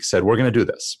last week said, we're going to do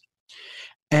this.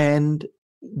 And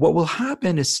what will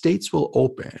happen is states will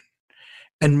open,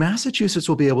 and Massachusetts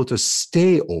will be able to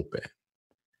stay open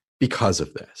because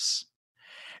of this.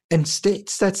 And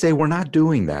states that say, we're not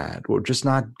doing that, we're just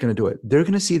not going to do it, they're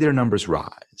going to see their numbers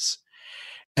rise.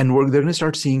 And they're going to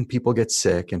start seeing people get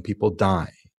sick and people dying.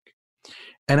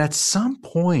 And at some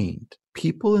point,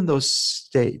 people in those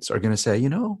states are going to say,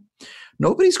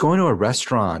 nobody's going to a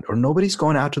restaurant or nobody's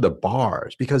going out to the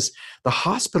bars because the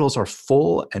hospitals are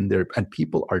full and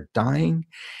people are dying,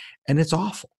 and it's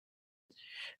awful.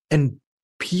 And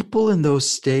people in those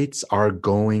states are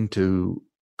going to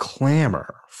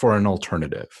clamor for an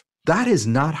alternative. That is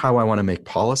not how I want to make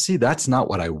policy. That's not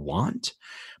what I want.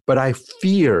 But I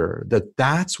fear that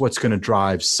that's what's going to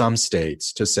drive some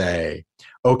states to say,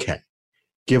 okay,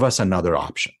 give us another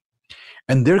option.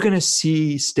 And they're going to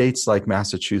see states like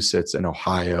Massachusetts and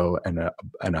Ohio and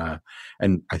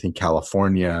I think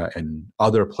California and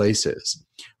other places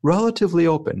relatively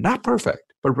open, not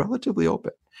perfect, but relatively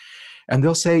open. And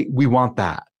they'll say, we want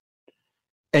that.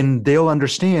 And they'll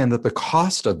understand that the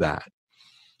cost of that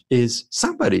is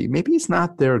somebody, maybe it's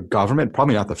not their government,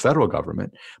 probably not the federal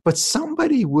government, but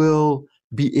somebody will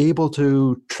be able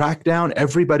to track down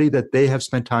everybody that they have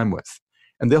spent time with.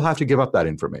 And they'll have to give up that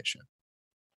information.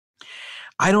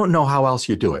 I don't know how else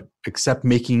you do it, except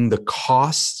making the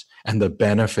costs and the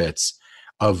benefits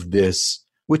of this,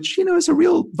 which, is a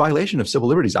real violation of civil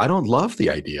liberties. I don't love the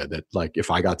idea that, like, if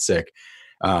I got sick,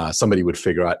 somebody would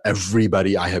figure out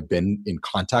everybody I have been in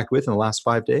contact with in the last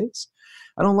 5 days.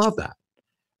 I don't love that.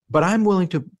 But I'm willing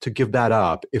to give that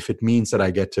up if it means that I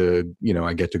get to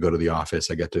go to the office,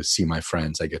 I get to see my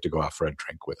friends, I get to go out for a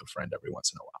drink with a friend every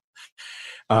once in a while.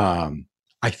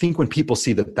 I think when people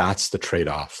see that that's the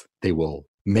trade-off, they will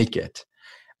make it.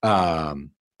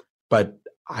 But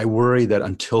I worry that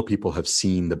until people have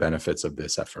seen the benefits of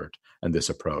this effort and this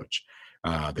approach,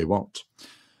 they won't.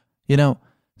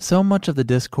 So much of the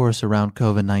discourse around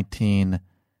COVID-19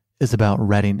 is about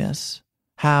readiness,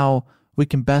 how we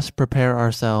can best prepare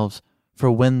ourselves for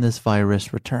when this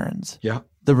virus returns. Yeah.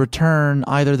 The return,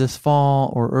 either this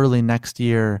fall or early next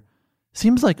year,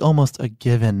 seems like almost a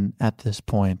given at this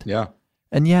point. Yeah.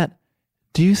 And yet,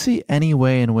 do you see any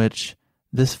way in which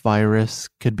this virus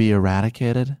could be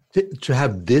eradicated? To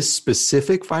have this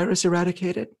specific virus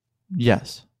eradicated?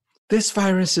 Yes. This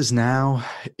virus is now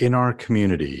in our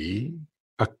community,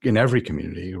 in every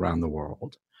community around the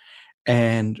world.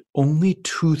 And only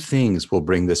two things will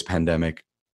bring this pandemic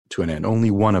to an end.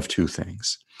 Only one of two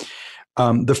things.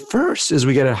 The first is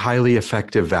we get a highly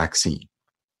effective vaccine.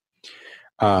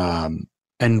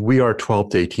 And we are 12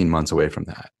 to 18 months away from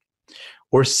that.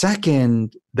 Or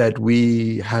second, that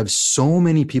we have so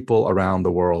many people around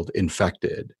the world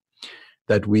infected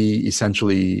that we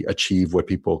essentially achieve what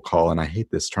people call, and I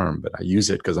hate this term, but I use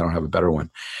it because I don't have a better one,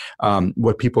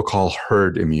 what people call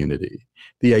herd immunity.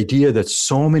 The idea that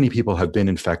so many people have been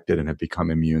infected and have become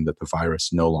immune that the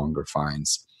virus no longer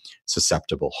finds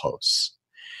susceptible hosts.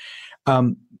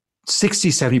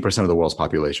 60-70% of the world's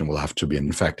population will have to be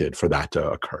infected for that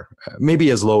to occur. Maybe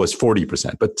as low as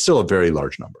 40%, but still a very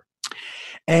large number.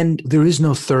 And there is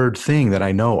no third thing that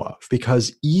I know of,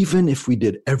 because even if we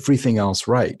did everything else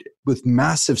right with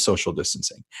massive social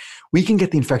distancing, we can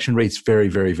get the infection rates very,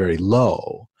 very, very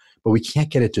low, but we can't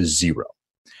get it to zero.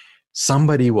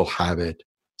 Somebody will have it,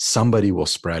 somebody will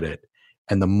spread it.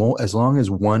 And as long as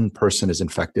one person is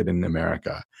infected in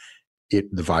America,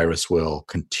 the virus will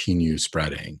continue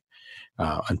spreading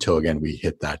until, again, we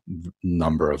hit that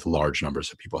large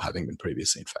numbers of people having been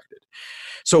previously infected.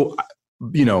 So,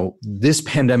 this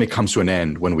pandemic comes to an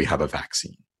end when we have a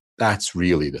vaccine. That's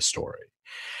really the story.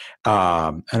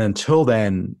 And until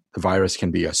then, the virus can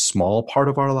be a small part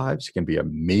of our lives. It can be a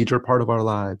major part of our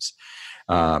lives.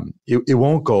 It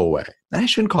won't go away. I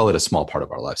shouldn't call it a small part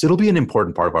of our lives. It'll be an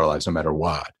important part of our lives no matter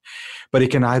what. But it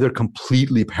can either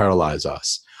completely paralyze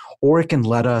us, or it can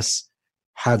let us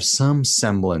have some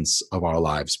semblance of our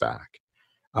lives back.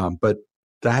 But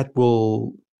that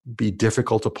will be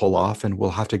difficult to pull off, and we'll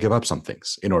have to give up some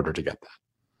things in order to get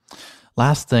that.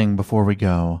 Last thing before we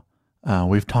go,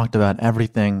 we've talked about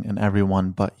everything and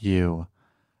everyone but you.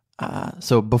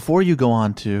 So before you go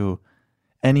on to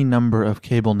any number of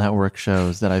cable network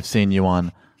shows that I've seen you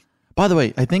on, by the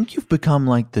way, I think you've become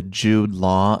like the Jude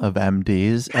Law of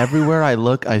MDs. Everywhere I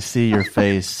look, I see your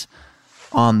face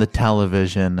on the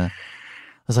television. I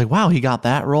was like, wow, he got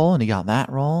that role and he got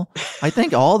that role. I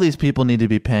think all these people need to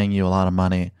be paying you a lot of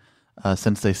money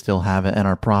since they still have it and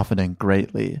are profiting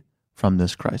greatly from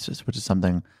this crisis, which is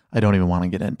something I don't even want to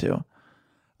get into.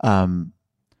 But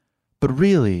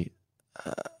really,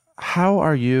 how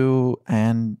are you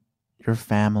and your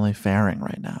family faring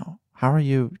right now? How are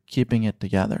you keeping it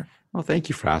together? Well, thank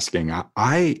you for asking.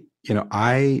 I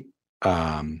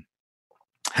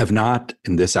have not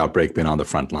in this outbreak been on the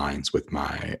front lines with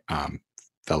my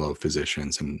fellow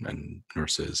physicians and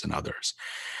nurses and others.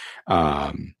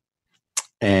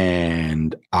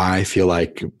 And I feel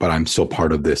like, but I'm still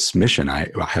part of this mission.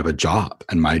 I have a job,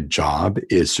 and my job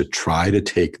is to try to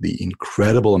take the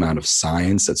incredible amount of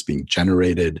science that's being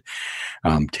generated,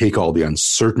 take all the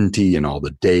uncertainty and all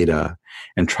the data,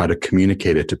 and try to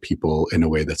communicate it to people in a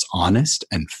way that's honest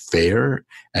and fair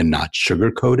and not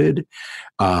sugar-coated,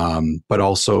 but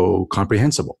also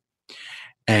comprehensible.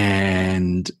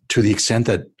 And to the extent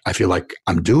that I feel like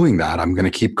I'm doing that, I'm going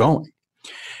to keep going.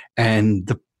 And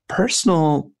the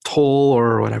personal toll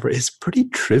or whatever is pretty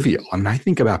trivial. I mean, I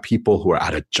think about people who are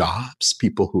out of jobs,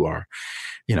 people who are,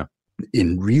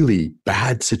 in really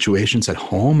bad situations at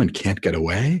home and can't get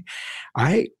away.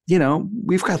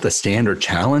 We've got the standard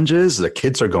challenges. The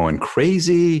kids are going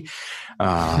crazy.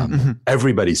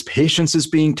 Everybody's patience is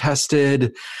being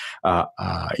tested. Life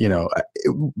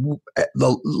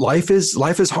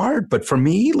is hard, but for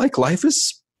me, life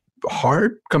is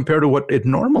hard compared to what it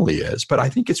normally is, but I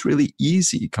think it's really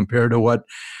easy compared to what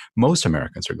most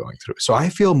Americans are going through. So I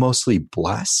feel mostly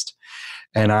blessed,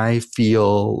 and I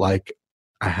feel like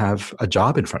I have a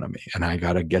job in front of me, and I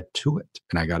got to get to it,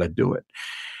 and I got to do it.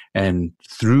 And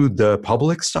through the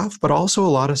public stuff, but also a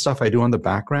lot of stuff I do on the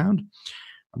background,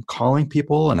 I'm calling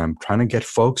people and I'm trying to get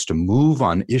folks to move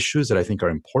on issues that I think are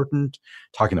important,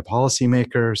 talking to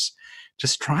policymakers,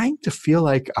 just trying to feel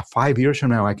like 5 years from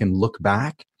now, I can look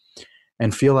back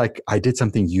and feel like I did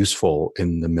something useful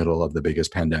in the middle of the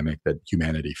biggest pandemic that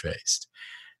humanity faced.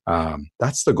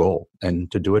 That's the goal.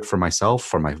 And to do it for myself,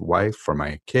 for my wife, for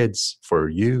my kids, for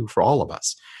you, for all of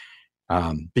us.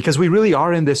 Because we really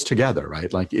are in this together,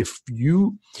 right? Like if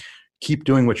you keep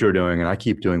doing what you're doing and I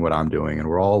keep doing what I'm doing and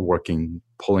we're all working,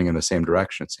 pulling in the same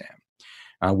direction, Sam,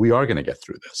 we are going to get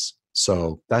through this.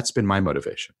 So that's been my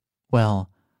motivation.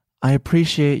 Well, I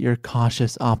appreciate your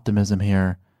cautious optimism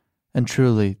here. And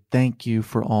truly, thank you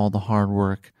for all the hard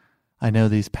work. I know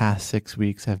these past 6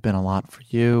 weeks have been a lot for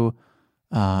you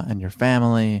and your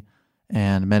family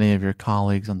and many of your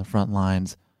colleagues on the front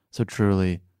lines. So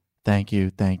truly, thank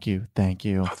you, thank you, thank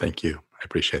you. Oh, thank you. I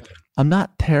appreciate that. I'm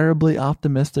not terribly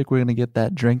optimistic we're going to get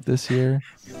that drink this year.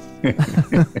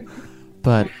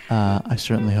 But I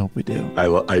certainly hope we do.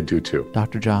 I do too.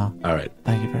 Dr. Jha. All right.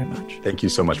 Thank you very much. Thank you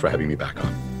so much for having me back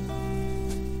on.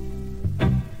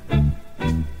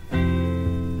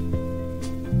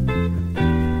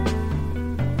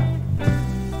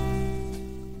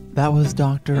 That was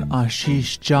Dr.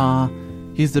 Ashish Jha.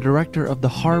 He's the director of the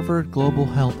Harvard Global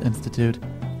Health Institute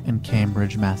in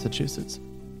Cambridge, Massachusetts.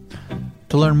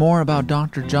 To learn more about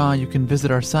Dr. Jha, you can visit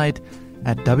our site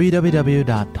at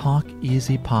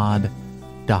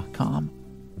www.talkeasypod.com.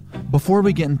 Before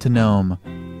we get into Noam,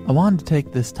 I wanted to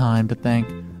take this time to thank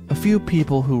a few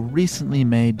people who recently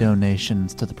made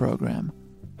donations to the program.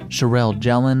 Sherelle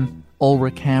Jellin,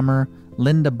 Ulrich Hammer,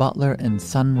 Linda Butler, and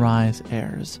Sunrise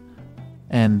Ayers.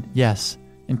 And yes,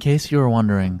 in case you were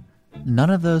wondering, none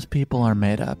of those people are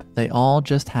made up. They all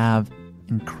just have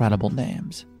incredible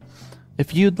names.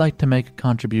 If you'd like to make a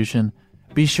contribution,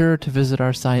 be sure to visit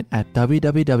our site at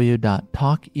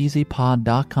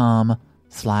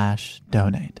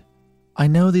www.talkeasypod.com/donate. I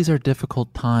know these are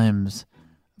difficult times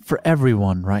for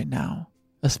everyone right now,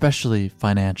 especially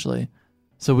financially,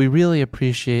 so we really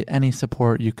appreciate any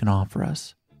support you can offer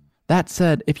us. That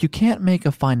said, if you can't make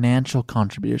a financial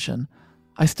contribution,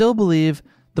 I still believe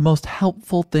the most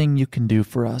helpful thing you can do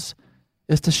for us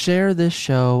is to share this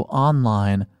show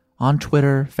online, on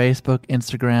Twitter, Facebook,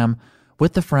 Instagram,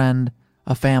 with a friend,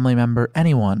 a family member,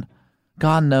 anyone.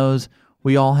 God knows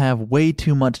we all have way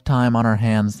too much time on our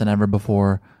hands than ever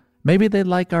before. Maybe they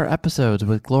like our episodes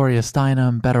with Gloria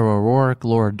Steinem, Beto O'Rourke,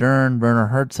 Laura Dern, Werner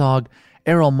Herzog,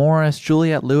 Errol Morris,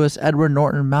 Juliette Lewis, Edward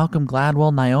Norton, Malcolm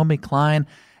Gladwell, Naomi Klein,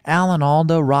 Alan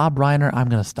Alda, Rob Reiner. I'm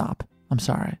going to stop. I'm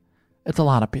sorry. It's a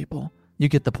lot of people. You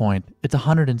get the point. It's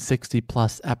 160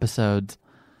 plus episodes,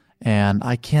 and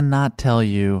I cannot tell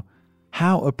you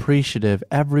how appreciative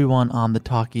everyone on the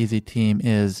Talk Easy team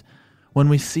is when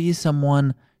we see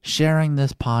someone sharing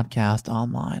this podcast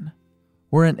online.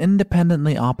 We're an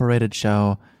independently operated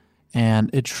show,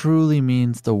 and it truly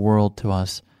means the world to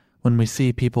us when we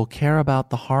see people care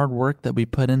about the hard work that we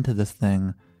put into this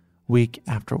thing week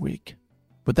after week.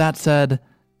 With that said,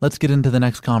 let's get into the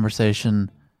next conversation.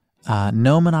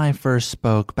 Noam and I first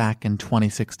spoke back in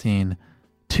 2016,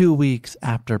 2 weeks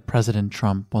after President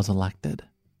Trump was elected.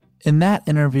 In that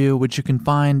interview, which you can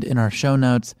find in our show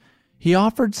notes, he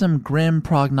offered some grim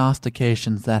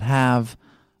prognostications that have,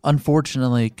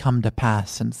 unfortunately, come to pass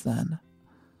since then.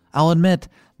 I'll admit,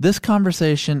 this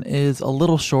conversation is a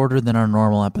little shorter than our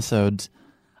normal episodes.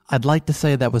 I'd like to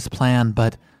say that was planned,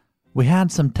 but we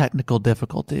had some technical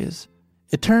difficulties.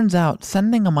 It turns out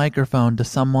sending a microphone to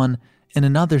someone in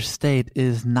another state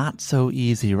is not so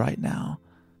easy right now.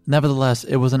 Nevertheless,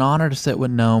 it was an honor to sit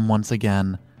with Noam once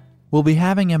again. We'll be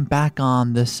having him back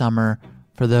on this summer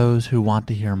for those who want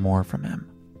to hear more from him.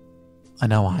 I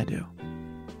know I do.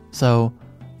 So,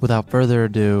 without further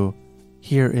ado,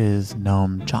 here is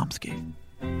Noam Chomsky.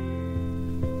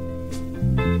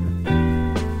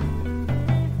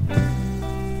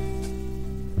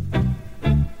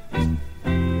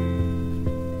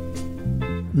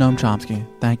 Noam Chomsky,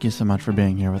 thank you so much for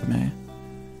being here with me.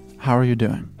 How are you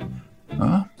doing?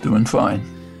 Doing fine.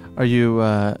 Are you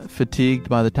fatigued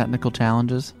by the technical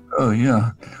challenges? Oh,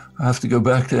 yeah. I have to go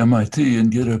back to MIT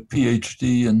and get a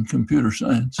PhD in computer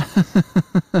science.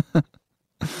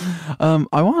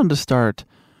 I wanted to start,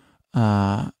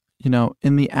 in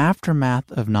the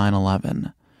aftermath of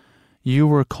 9/11, you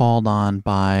were called on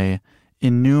by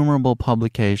innumerable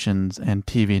publications and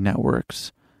TV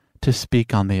networks to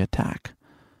speak on the attack,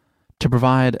 to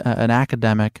provide an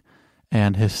academic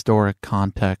and historic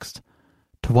context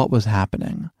to what was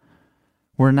happening.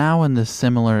 We're now in this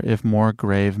similar, if more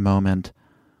grave, moment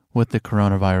with the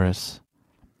coronavirus.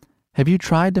 Have you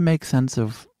tried to make sense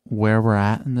of where we're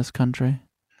at in this country?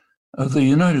 The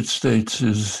United States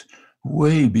is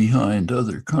way behind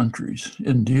other countries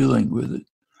in dealing with it.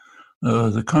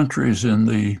 The countries in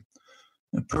the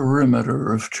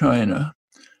perimeter of China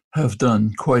have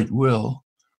done quite well.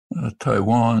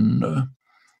 Taiwan,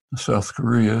 South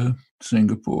Korea,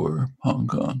 Singapore, Hong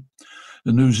Kong.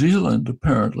 And New Zealand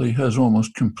apparently has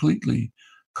almost completely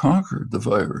conquered the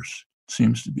virus. It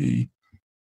seems to be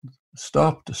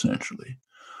stopped essentially.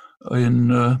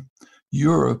 In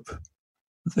Europe,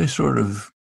 they sort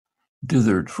of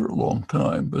dithered for a long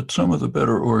time, but some of the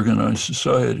better organized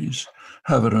societies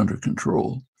have it under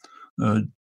control.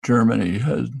 Germany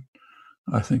had,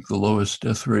 I think, the lowest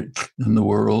death rate in the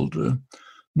world.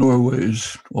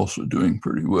 Norway's also doing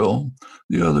pretty well.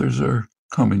 The others are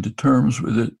coming to terms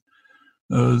with it.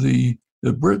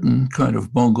 Britain kind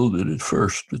of bungled it at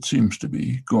first, but seems to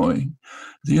be going.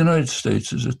 The United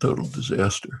States is a total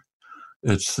disaster.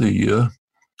 It's the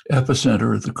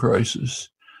epicenter of the crisis.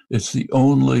 It's the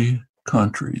only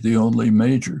country, the only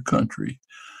major country,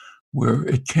 where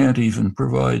it can't even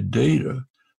provide data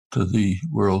to the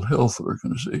World Health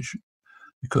Organization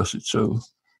because it's so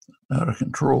out of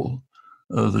control.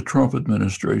 The Trump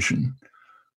administration,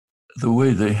 the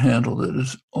way they handled it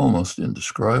is almost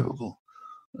indescribable.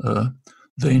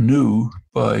 They knew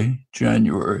by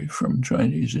January from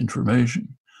Chinese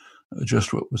information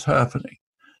just what was happening,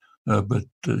 but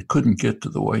couldn't get to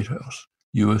the White House.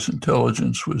 U.S.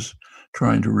 intelligence was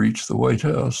trying to reach the White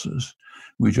House. As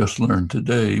we just learned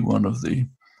today, one of the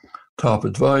top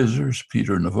advisors,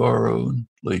 Peter Navarro, in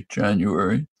late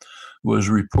January, was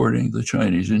reporting the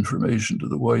Chinese information to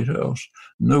the White House.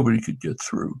 Nobody could get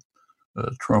through.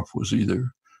 Trump was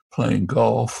either playing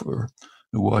golf or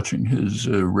watching his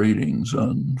ratings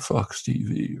on Fox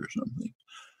TV or something.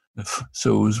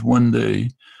 So it was one day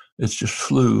it's just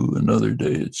flu, another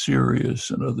day it's serious,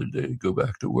 another day go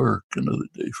back to work, another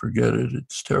day forget it,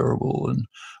 it's terrible. And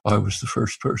I was the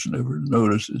first person ever to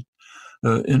notice it.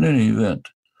 In any event,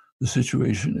 the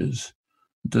situation is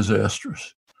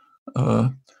disastrous.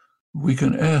 We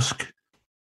can ask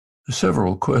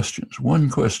several questions. One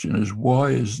question is, why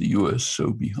is the U.S.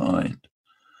 so behind?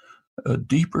 A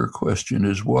deeper question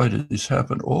is, why did this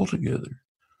happen altogether?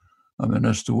 I mean,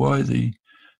 as to why the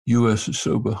U.S. is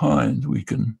so behind, we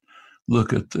can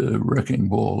look at the wrecking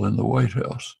ball in the White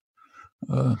House.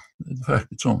 In fact,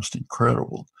 it's almost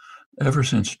incredible. Ever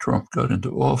since Trump got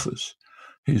into office,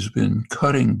 he's been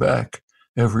cutting back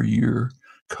every year,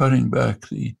 cutting back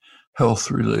the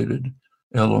health-related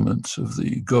elements of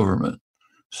the government,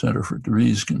 Center for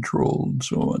Disease Control and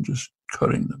so on, just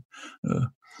cutting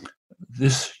them.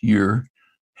 This year,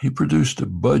 he produced a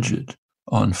budget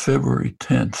on February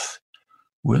 10th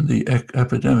when the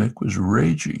epidemic was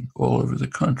raging all over the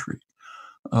country.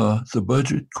 The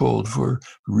budget called for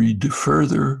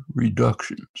further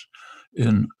reductions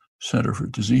in Center for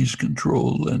Disease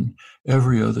Control and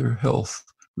every other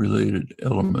health-related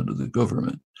element of the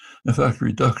government. In fact,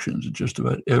 reductions in just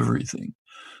about everything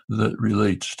that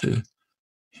relates to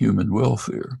human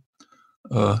welfare.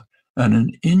 And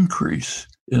an increase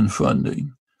in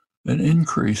funding, an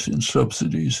increase in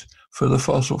subsidies for the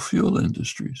fossil fuel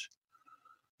industries.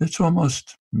 It's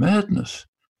almost madness.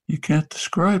 You can't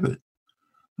describe it.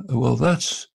 Well,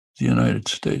 that's the United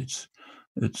States.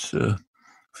 It's,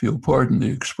 if you'll pardon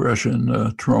the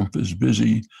expression, Trump is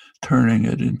busy turning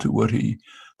it into what he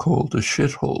called a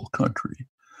shithole country.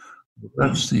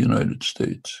 That's the United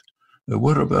States.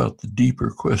 What about the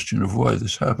deeper question of why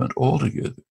this happened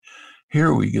altogether?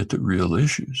 Here we get to real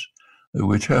issues,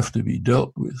 which have to be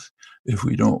dealt with if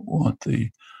we don't want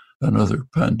another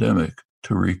pandemic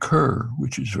to recur,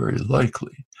 which is very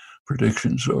likely.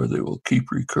 Predictions are they will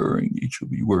keep recurring. Each will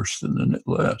be worse than the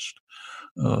last.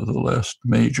 The last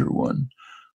major one,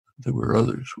 there were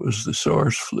others, was the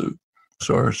SARS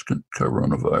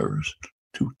coronavirus,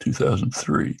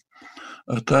 2003.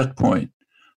 At that point,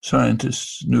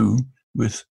 scientists knew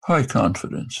with high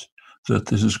confidence that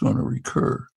this is going to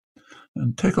recur.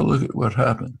 And take a look at what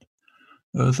happened.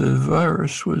 The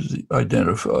virus was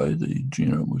identified, the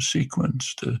genome was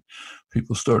sequenced,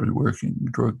 people started working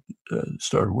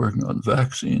on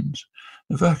vaccines.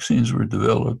 The vaccines were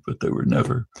developed, but they were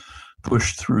never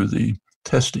pushed through the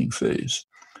testing phase.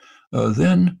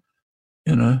 Then,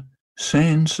 in a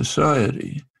sane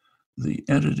society, the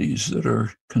entities that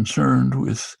are concerned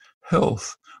with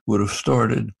health would have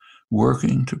started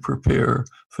working to prepare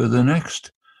for the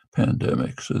next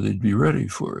pandemic so they'd be ready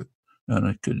for it and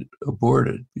it could abort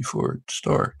it before it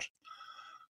starts.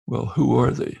 Well, who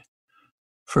are they?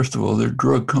 First of all, they're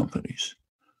drug companies.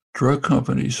 Drug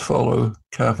companies follow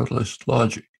capitalist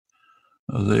logic.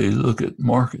 They look at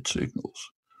market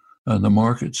signals, and the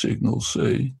market signals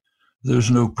say there's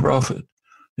no profit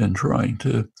in trying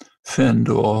to fend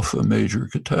off a major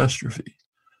catastrophe.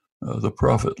 The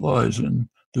profit lies in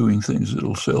doing things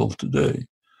that'll sell today.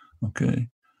 Okay,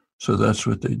 so that's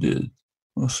what they did.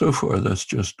 Well, so far that's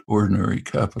just ordinary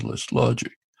capitalist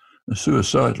logic,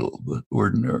 suicidal but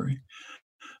ordinary.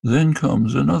 Then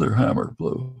comes another hammer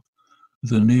blow,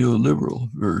 the neoliberal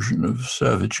version of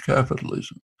savage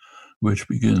capitalism, which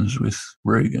begins with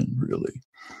Reagan, really.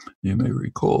 You may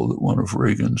recall that one of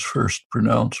Reagan's first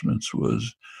pronouncements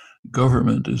was,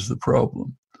 government is the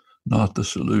problem, not the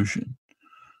solution.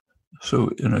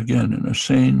 So, and again, in a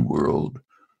sane world,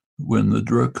 when the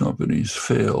drug companies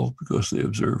fail because they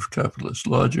observe capitalist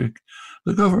logic,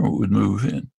 the government would move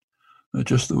in.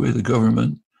 Just the way the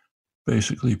government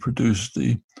basically produced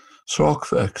the Salk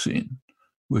vaccine,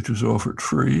 which was offered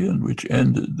free and which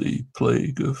ended the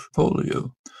plague of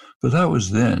polio. But that was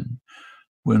then,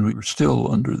 when we were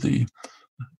still under the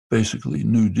basically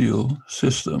New Deal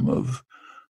system of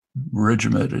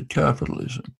regimented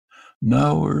capitalism.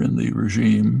 Now we're in the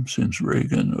regime since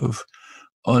Reagan of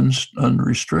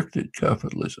unrestricted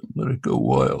capitalism, let it go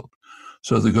wild.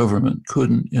 So the government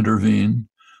couldn't intervene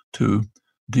to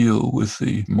deal with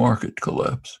the market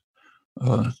collapse.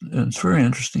 And it's very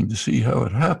interesting to see how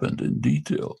it happened in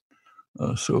detail.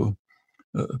 President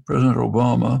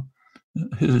Obama,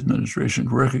 his administration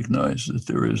recognized that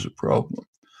there is a problem.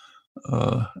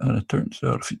 And it turns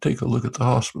out, if you take a look at the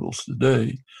hospitals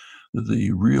today,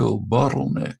 the real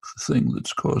bottleneck, the thing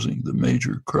that's causing the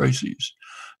major crises,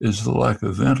 is the lack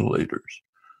of ventilators.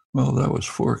 Well, that was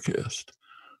forecast.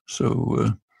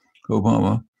 So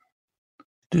Obama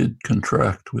did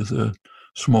contract with a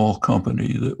small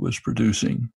company that was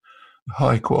producing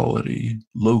high quality,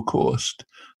 low cost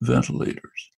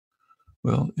ventilators.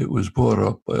 Well, it was bought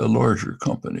up by a larger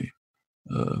company,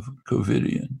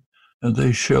 Covidien, and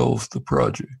they shelved the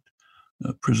project,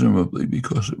 presumably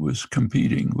because it was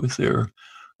competing with their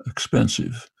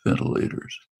expensive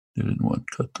ventilators. They didn't want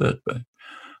to cut that back.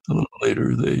 A little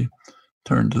later, they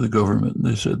turned to the government and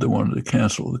they said they wanted to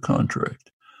cancel the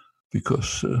contract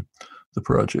because the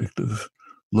project of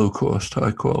low-cost,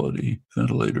 high-quality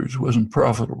ventilators wasn't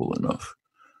profitable enough.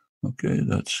 Okay,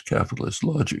 that's capitalist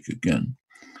logic again.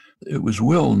 It was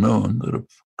well known that a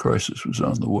crisis was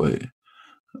on the way.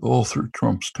 All through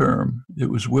Trump's term, it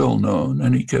was well known,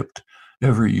 and he kept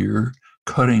every year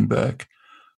cutting back,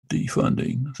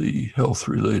 defunding the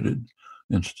health-related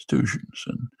institutions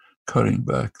and cutting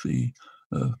back the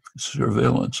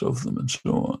surveillance of them and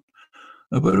so on.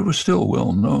 But it was still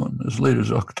well known. As late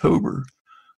as October,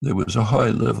 there was a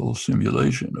high-level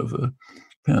simulation of a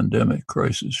pandemic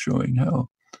crisis showing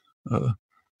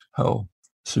how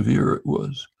severe it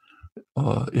was.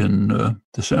 In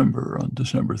December, on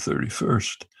December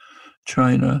 31st,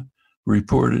 China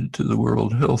reported to the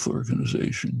World Health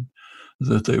Organization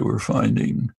that they were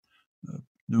finding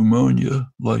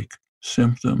pneumonia-like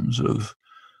symptoms of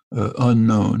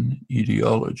unknown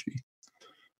etiology.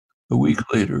 A week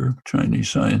later, Chinese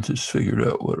scientists figured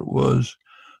out what it was.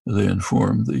 They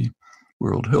informed the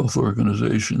World Health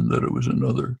Organization that it was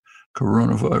another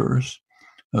coronavirus.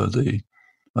 They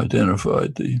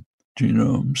identified the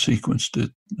genome, sequenced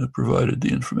it, provided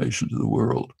the information to the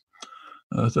world.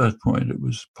 At that point, it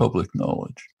was public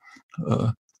knowledge.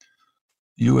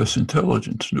 U.S.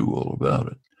 intelligence knew all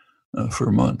about it. For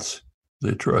months,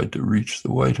 they tried to reach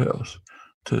the White House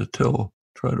to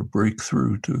try to break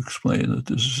through to explain that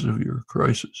this is a severe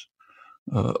crisis.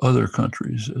 Other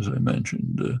countries, as I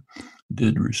mentioned,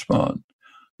 did respond.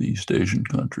 The East Asian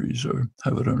countries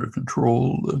have it under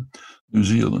control. New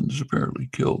Zealand has apparently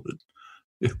killed it.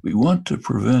 If we want to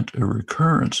prevent a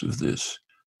recurrence of this,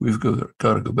 we've got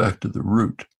to go back to the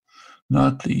root,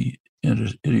 not the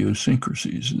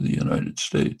idiosyncrasies of the United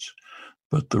States,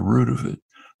 but the root of it,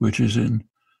 which is in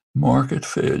market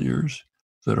failures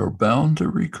that are bound to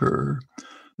recur,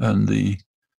 and the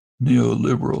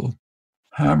neoliberal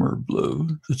hammer blow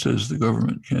that says the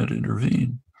government can't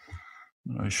intervene.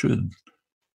 And I should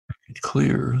make it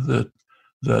clear that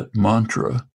that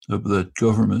mantra of that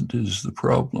government is the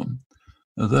problem,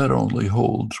 that only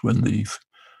holds when the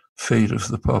fate of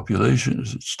the population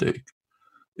is at stake.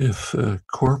 If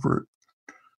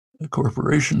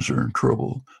corporations are in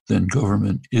trouble, then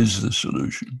government is the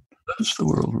solution. That's the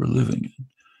world we're living in.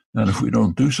 And if we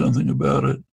don't do something about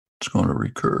it, it's going to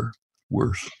recur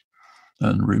worse.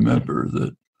 And remember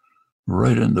that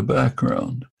right in the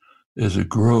background is a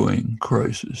growing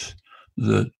crisis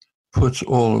that puts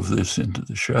all of this into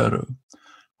the shadow.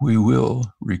 We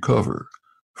will recover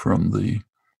from the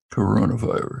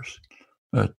coronavirus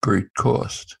at great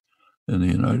cost in the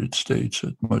United States,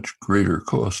 at much greater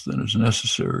cost than is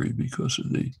necessary because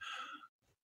of the,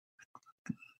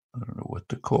 I don't know what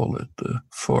to call it, the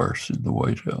farce in the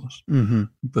White House. Mm-hmm.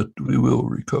 But we will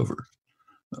recover.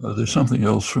 There's something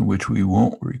else from which we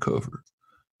won't recover.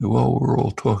 While we're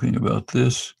all talking about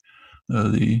this,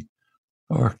 the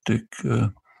Arctic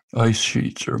ice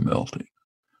sheets are melting,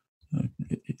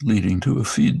 leading to a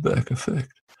feedback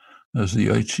effect. As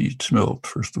the ice sheets melt,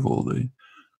 first of all, they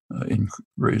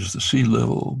raise the sea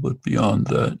level, but beyond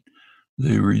that,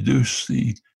 they reduce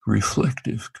the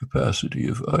reflective capacity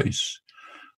of ice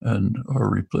and are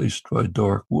replaced by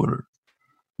dark water,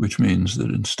 which means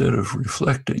that instead of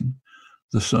reflecting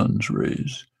the sun's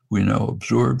rays, we now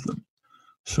absorb them.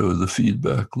 So the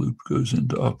feedback loop goes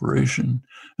into operation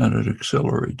and it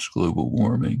accelerates global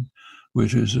warming,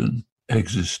 which is an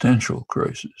existential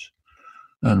crisis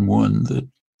and one that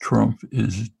Trump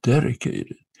is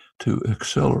dedicated to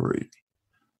accelerating.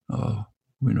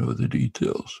 We know the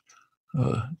details.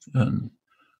 And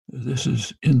this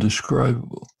is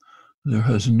indescribable. There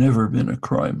has never been a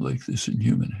crime like this in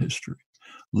human history.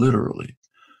 Literally,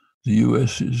 the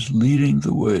U.S. is leading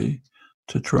the way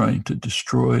to trying to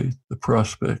destroy the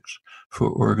prospects for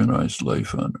organized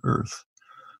life on Earth.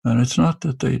 And it's not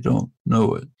that they don't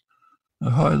know it.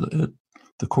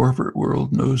 The corporate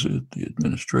world knows it. The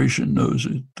administration knows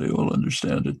it. They all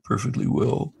understand it perfectly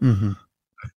well. Mm-hmm.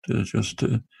 Just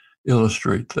to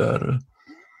illustrate that, a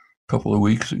couple of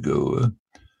weeks ago,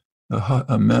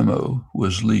 a memo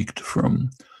was leaked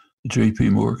from J.P.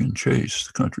 Morgan Chase,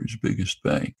 the country's biggest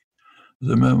bank.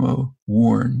 The memo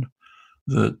warned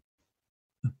that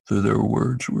their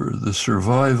words were, the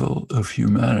survival of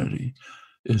humanity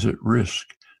is at risk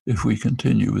if we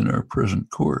continue in our present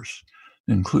course,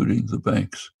 including the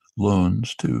bank's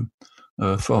loans to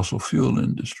fossil fuel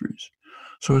industries.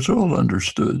 So it's all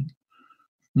understood,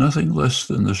 nothing less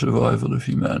than the survival of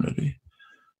humanity.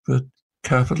 But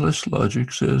capitalist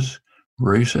logic says,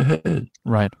 race ahead.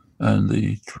 Right. And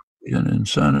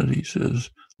insanity says,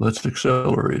 let's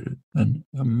accelerate it. And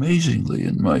amazingly,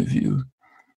 in my view,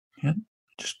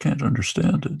 just can't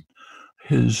understand it.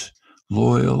 His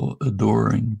loyal,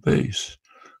 adoring base,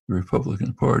 the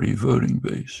Republican Party voting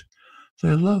base,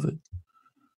 they love it.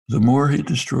 The more he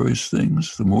destroys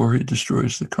things, the more he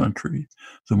destroys the country,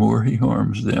 the more he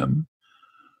harms them,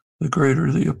 the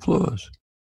greater the applause.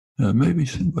 Maybe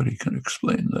somebody can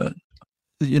explain that.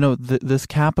 You know, this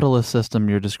capitalist system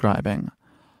you're describing,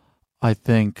 I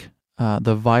think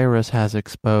the virus has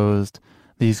exposed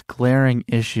these glaring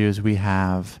issues we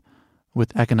have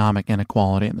with economic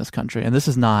inequality in this country. And this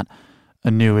is not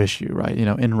a new issue, right? You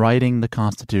know, in writing the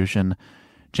Constitution,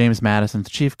 James Madison's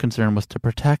chief concern was to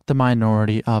protect the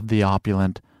minority of the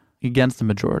opulent against the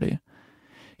majority.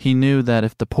 He knew that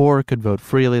if the poor could vote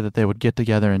freely, that they would get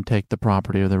together and take the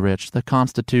property of the rich. The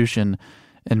Constitution,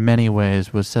 in many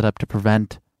ways, was set up to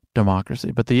prevent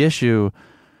democracy. But the issue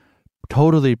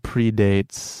totally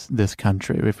predates this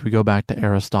country. If we go back to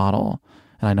Aristotle,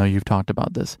 and I know you've talked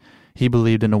about this, he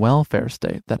believed in a welfare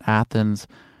state, that Athens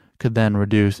could then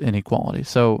reduce inequality.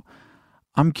 So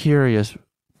I'm curious,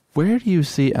 where do you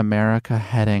see America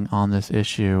heading on this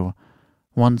issue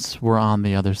once we're on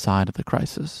the other side of the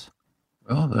crisis?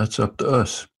 Well, that's up to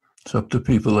us. It's up to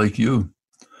people like you.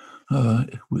 There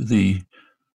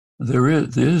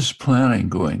is planning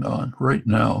going on right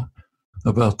now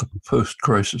about the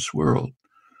post-crisis world.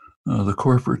 The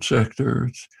corporate sector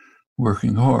is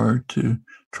working hard to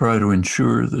try to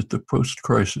ensure that the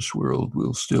post-crisis world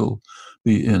will still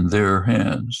be in their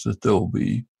hands, that they'll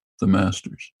be the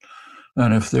masters.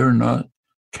 And if they're not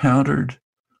countered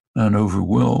and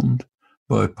overwhelmed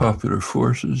by popular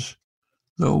forces,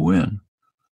 they'll win.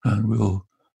 And we'll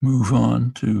move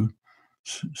on to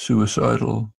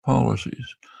suicidal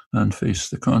policies and face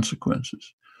the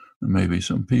consequences. And maybe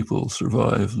some people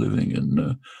survive living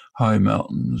in high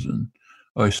mountains and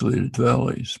isolated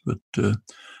valleys, but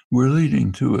we're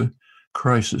leading to a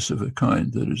crisis of a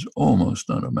kind that is almost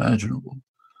unimaginable.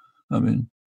 I mean,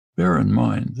 bear in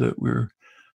mind that we're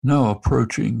now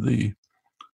approaching the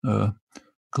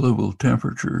global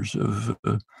temperatures of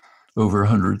over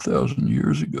 100,000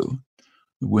 years ago,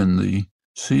 when the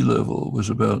sea level was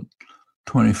about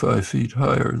 25 feet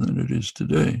higher than it is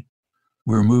today.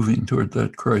 We're moving toward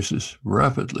that crisis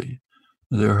rapidly.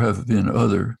 There have been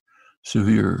other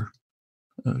severe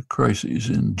crises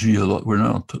in we're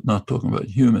now not talking about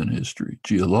human history,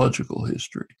 geological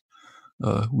history.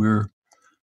 We're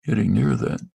getting near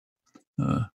that.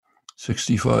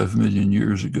 65 million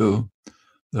years ago,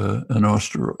 an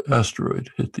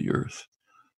asteroid hit the Earth.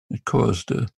 It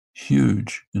caused a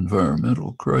huge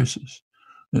environmental crisis.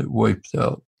 It wiped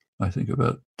out, I think,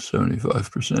 about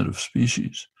 75% of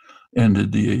species,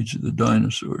 ended the age of the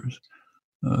dinosaurs.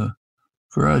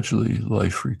 Gradually,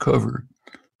 life recovered,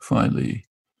 finally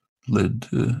led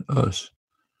to us.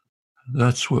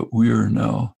 That's what we're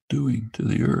now doing to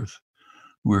the earth.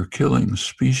 We're killing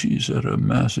species at a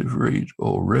massive rate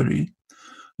already.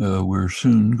 We're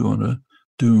soon going to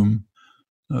doom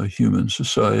human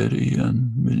society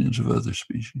and millions of other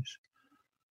species.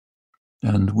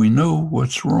 And we know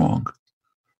what's wrong.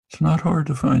 It's not hard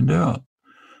to find out.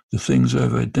 The things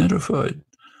I've identified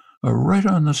are right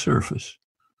on the surface.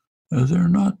 They're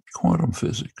not quantum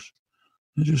physics.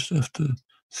 You just have to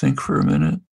think for a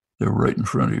minute. They're right in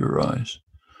front of your eyes.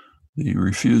 The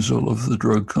refusal of the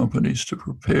drug companies to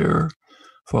prepare,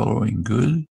 following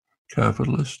good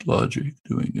capitalist logic,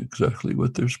 doing exactly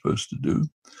what they're supposed to do.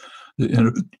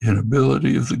 The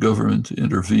inability of the government to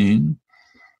intervene,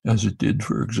 as it did,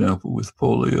 for example, with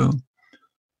polio.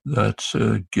 That's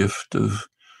a gift of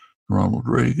Ronald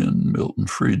Reagan, Milton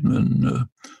Friedman,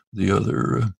 the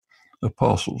other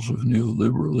apostles of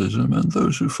neoliberalism, and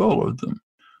those who followed them,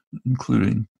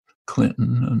 including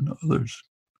Clinton and others,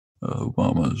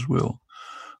 Obama as well.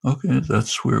 Okay,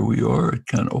 that's where we are. It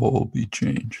can all be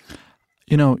changed.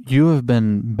 You know, you have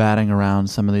been batting around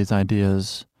some of these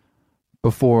ideas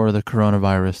before the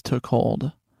coronavirus took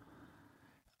hold.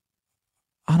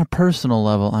 On a personal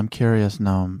level, I'm curious,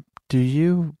 Noam, do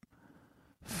you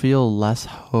feel less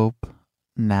hope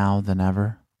now than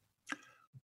ever?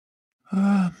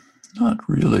 Not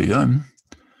really. I'm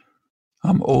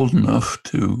old enough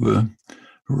to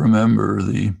remember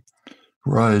the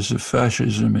rise of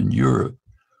fascism in Europe.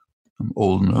 I'm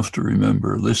old enough to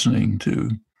remember listening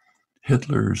to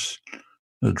Hitler's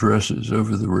addresses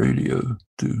over the radio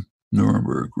to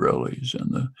Nuremberg rallies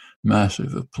and the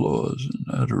massive applause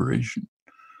and adoration.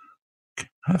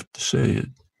 I have to say it.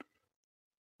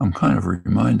 I'm kind of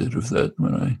reminded of that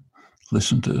when I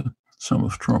listen to some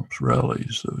of Trump's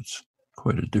rallies, though it's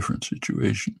quite a different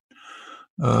situation.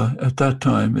 At that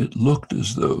time, it looked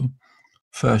as though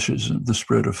fascism, the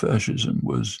spread of fascism,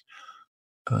 was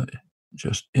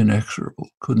just inexorable,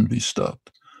 couldn't be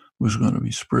stopped, was going to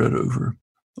be spread over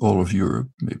all of Europe,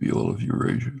 maybe all of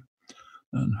Eurasia,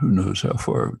 and who knows how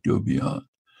far it would go beyond.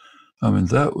 I mean,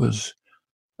 that was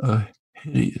a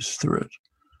hideous threat.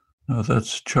 Now,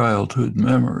 that's childhood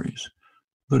memories,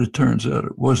 but it turns out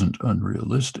it wasn't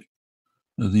unrealistic.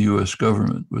 The U.S.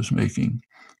 government was making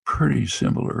pretty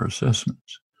similar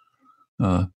assessments.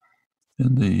 In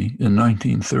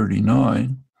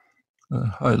 1939,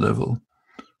 high-level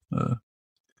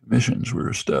commissions were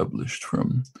established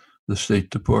from the State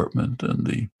Department and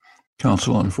the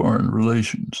Council on Foreign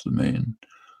Relations, the main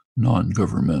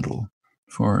non-governmental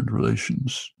foreign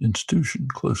relations institution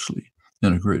closely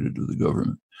integrated with the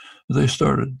government. They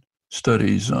started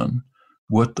studies on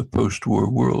what the post-war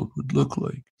world would look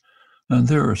like. And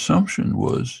their assumption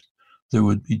was there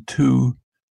would be two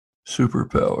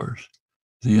superpowers.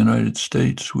 The United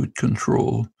States would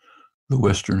control the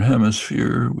Western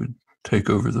Hemisphere, would take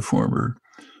over the former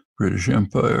British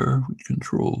Empire, would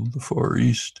control the Far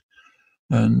East,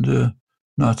 and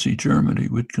Nazi Germany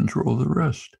would control the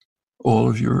rest. All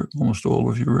of Europe, almost all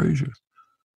of Eurasia,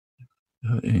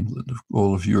 England,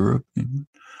 all of Europe, England.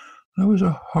 That was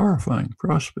a horrifying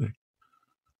prospect.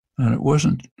 And it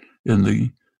wasn't in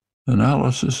the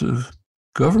analysis of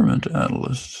government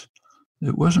analysts,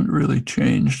 it wasn't really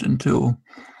changed until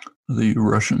the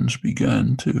Russians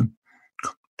began to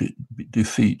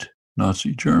defeat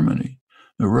Nazi Germany.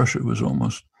 Now, Russia was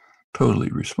almost totally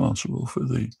responsible for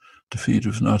the defeat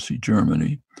of Nazi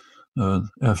Germany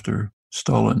after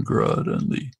Stalingrad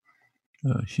and the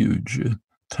huge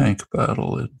tank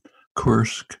battle at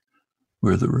Kursk,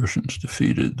 where the Russians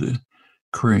defeated the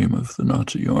cream of the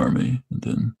Nazi army and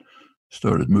then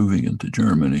started moving into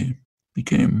Germany.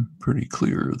 Became pretty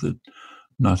clear that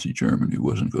Nazi Germany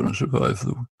wasn't going to survive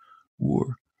the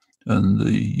war. And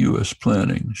the U.S.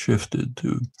 planning shifted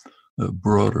to a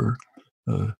broader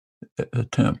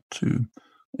attempt to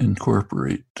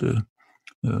incorporate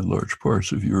large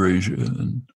parts of Eurasia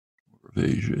and of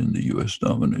Asia in the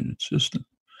U.S.-dominated system.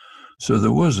 So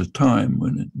there was a time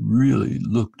when it really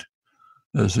looked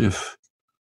as if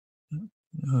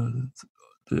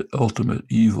the ultimate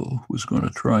evil was going to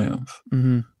triumph.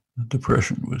 Mm-hmm. The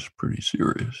Depression was pretty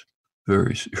serious,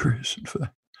 very serious, in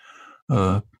fact.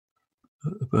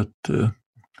 But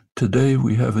today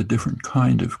we have a different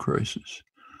kind of crisis.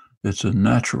 It's a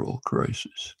natural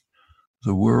crisis.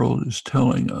 The world is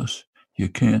telling us you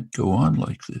can't go on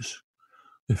like this.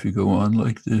 If you go on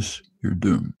like this, you're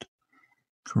doomed.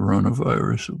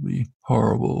 Coronavirus will be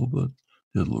horrible, but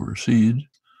it'll recede.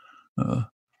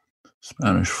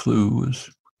 Spanish flu was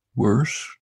worse,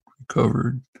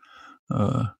 recovered.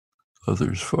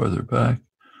 Others farther back.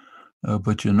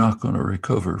 But you're not going to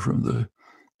recover from the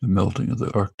melting of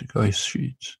the Arctic ice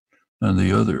sheets and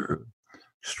the other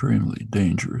extremely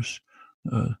dangerous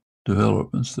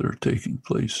developments that are taking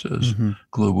place as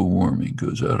global warming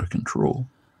goes out of control.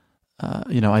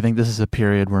 I think this is a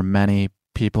period where many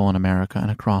people in America and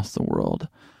across the world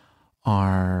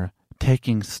are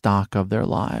taking stock of their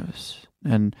lives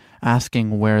and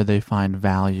asking where they find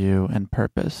value and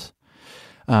purpose.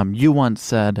 You once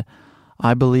said,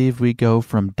 "I believe we go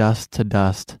from dust to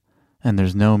dust, and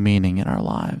there's no meaning in our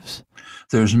lives."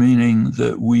 There's meaning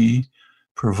that we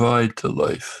provide to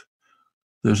life.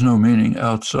 There's no meaning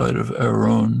outside of our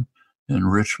own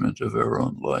enrichment of our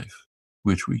own life,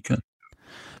 which we can.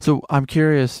 So I'm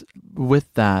curious,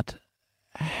 with that,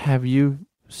 have you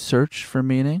searched for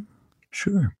meaning?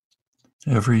 Sure.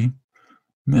 Every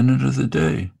minute of the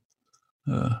day.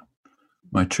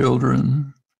 My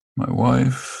children, my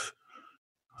wife,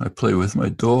 I play with my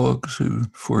dogs, who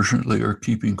fortunately are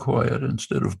keeping quiet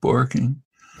instead of barking.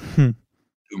 Do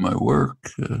my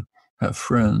work, have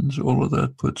friends, all of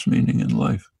that puts meaning in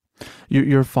life.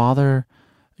 Your father,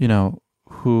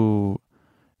 who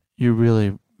you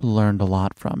really learned a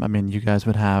lot from. I mean, you guys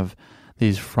would have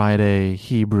these Friday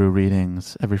Hebrew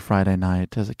readings every Friday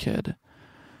night as a kid.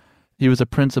 He was a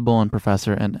principal and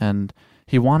professor, and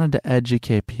he wanted to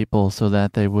educate people so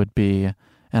that they would be,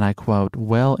 and I quote,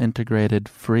 well integrated,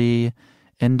 free,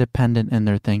 independent in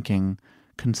their thinking,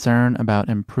 concerned about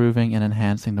improving and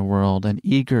enhancing the world, and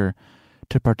eager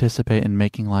to participate in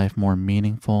making life more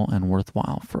meaningful and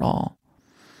worthwhile for all.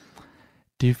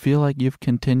 Do you feel like you've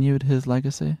continued his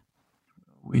legacy?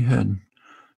 We had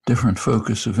different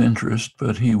focus of interest,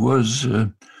 but he was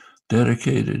a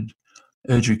dedicated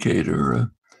educator,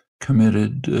 a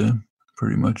committed,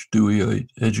 pretty much Deweyite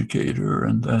educator,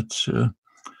 and that's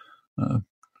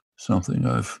something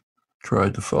I've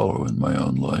tried to follow in my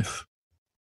own life.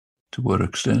 To what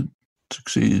extent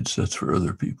succeeds, that's for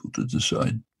other people to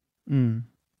decide. Do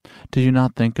you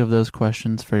not think of those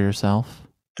questions for yourself?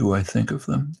 Do I think of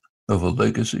them? Of a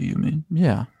legacy, you mean?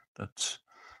 Yeah. That's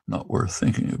not worth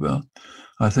thinking about.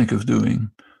 I think of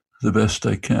doing the best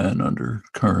I can under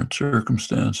current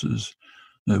circumstances.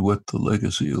 What the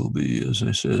legacy will be, as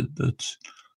I said, that's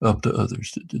up to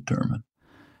others to determine.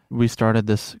 We started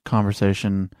this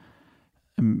conversation,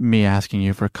 me asking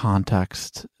you for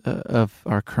context of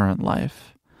our current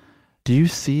life. Do you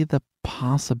see the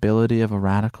possibility of a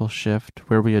radical shift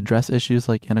where we address issues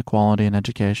like inequality in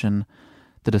education,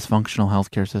 the dysfunctional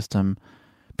healthcare system,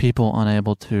 people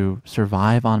unable to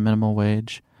survive on minimum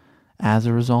wage as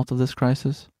a result of this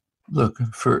crisis? Look,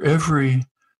 for every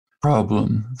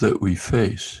problem that we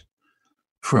face,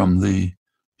 from the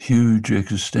huge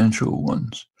existential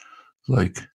ones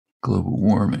like global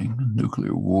warming,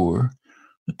 nuclear war,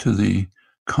 to the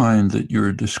kind that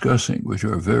you're discussing, which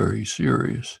are very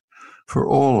serious, for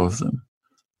all of them,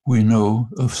 we know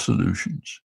of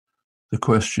solutions. The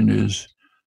question is,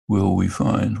 will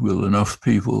enough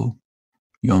people,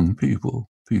 young people,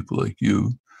 people like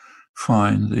you,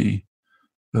 find the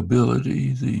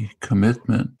ability, the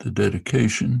commitment, the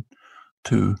dedication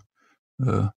to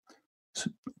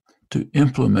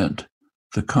implement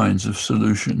the kinds of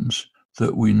solutions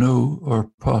that we know are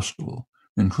possible,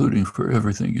 including for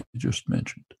everything you just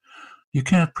mentioned. You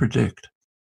can't predict.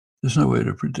 There's no way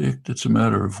to predict. It's a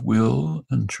matter of will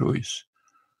and choice.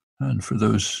 And for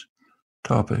those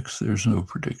topics, there's no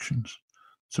predictions.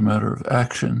 It's a matter of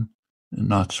action and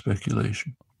not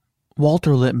speculation.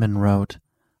 Walter Lippmann wrote,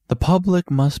 "The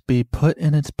public must be put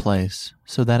in its place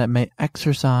so that it may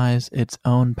exercise its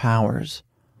own powers,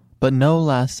 but no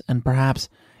less and perhaps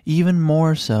even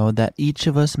more so that each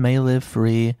of us may live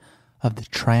free of the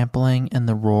trampling and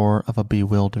the roar of a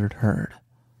bewildered herd."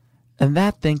 And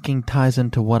that thinking ties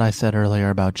into what I said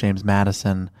earlier about James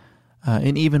Madison,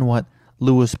 and even what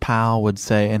Lewis Powell would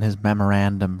say in his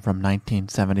memorandum from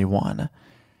 1971.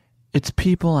 It's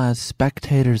people as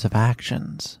spectators of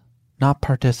actions, not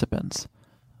participants.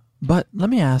 But let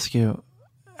me ask you,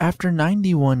 after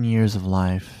 91 years of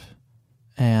life,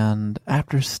 and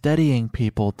after studying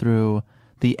people through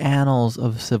the annals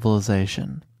of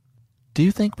civilization, do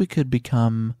you think we could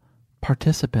become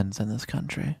participants in this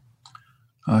country?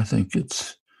 I think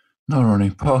it's not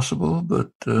only possible,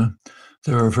 but there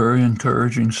are very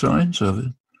encouraging signs of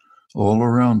it all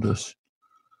around us.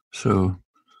 So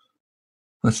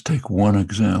let's take one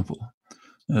example.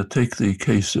 Take the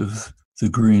case of the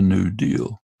Green New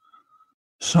Deal.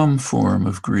 Some form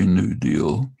of Green New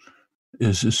Deal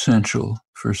is essential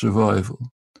for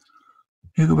survival.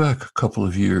 You go back a couple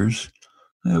of years,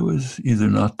 it was either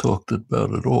not talked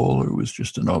about at all or was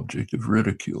just an object of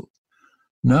ridicule.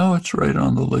 Now it's right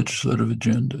on the legislative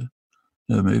agenda.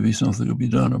 Maybe something will be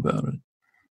done about it.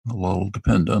 A lot will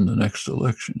depend on the next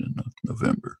election in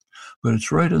November. but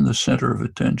it's right in the center of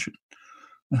attention.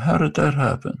 And how did that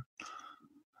happen?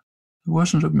 It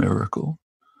wasn't a miracle.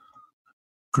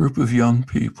 A group of young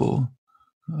people,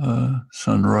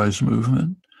 Sunrise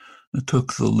Movement,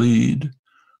 took the lead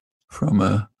from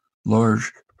a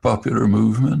large popular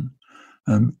movement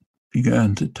and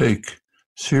began to take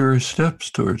serious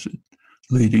steps towards it,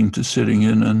 leading to sitting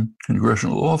in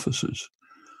congressional offices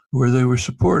where they were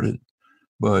supported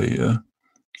by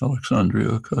Alexandria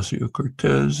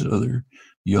Ocasio-Cortez, other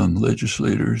young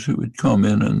legislators who had come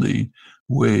in the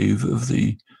wave of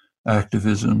the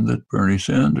activism that Bernie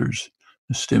Sanders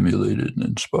stimulated and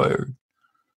inspired.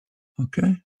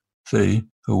 Okay? They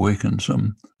awakened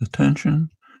some attention.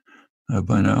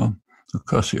 By now,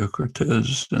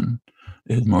 Ocasio-Cortez and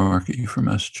Ed Markey from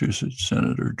Massachusetts,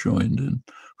 senator, joined in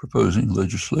proposing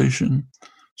legislation.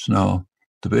 It's now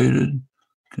debated,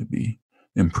 can be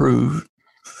improved,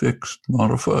 fixed,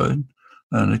 modified,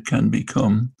 and it can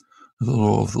become the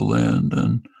law of the land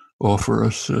and offer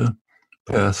us a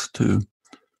path to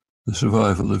the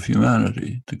survival of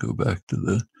humanity, to go back to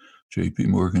the J.P.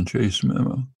 Morgan Chase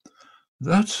memo.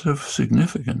 That's of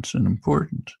significance and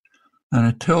importance, and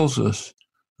it tells us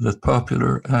that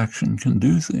popular action can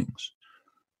do things.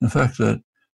 In fact, that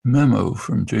memo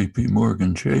from J.P.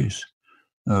 Morgan Chase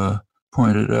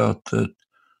pointed out that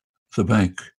the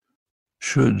bank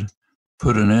should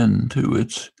put an end to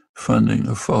its funding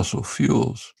of fossil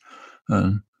fuels.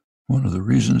 And one of the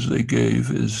reasons they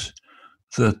gave is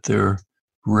that their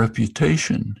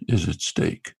reputation is at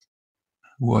stake.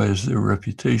 Why is their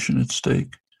reputation at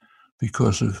stake?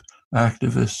 Because of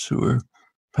activists who are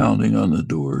pounding on the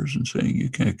doors and saying, you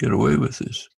can't get away with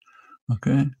this.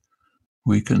 Okay?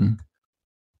 We can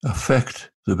affect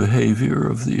the behavior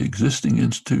of the existing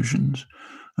institutions,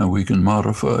 and we can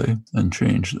modify and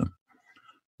change them.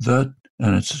 There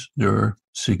are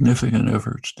significant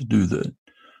efforts to do that.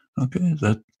 Okay?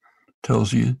 That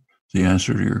tells you the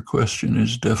answer to your question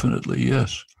is definitely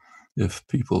yes, if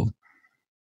people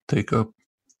take up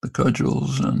the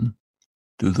cudgels and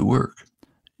do the work.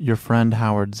 Your friend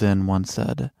Howard Zinn once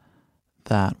said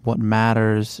that what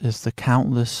matters is the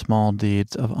countless small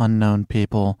deeds of unknown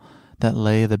people that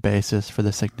lay the basis for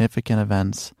the significant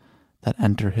events that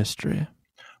enter history.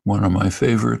 One of my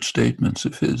favorite statements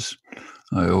of his,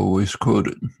 I always quote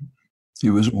it. He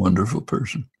was a wonderful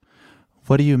person.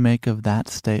 What do you make of that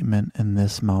statement in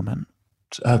this moment?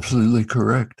 It's absolutely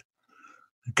correct.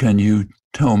 Can you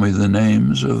tell me the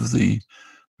names of the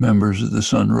members of the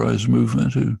Sunrise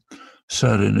Movement who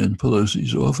sat in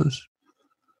Pelosi's office?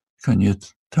 Can you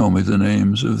tell me the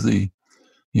names of the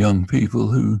young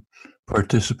people who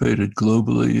participated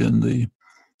globally in the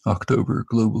October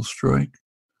global strike?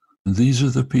 And these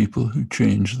are the people who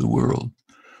changed the world.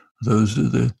 Those are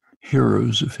the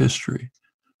heroes of history.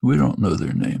 We don't know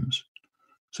their names.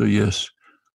 So yes,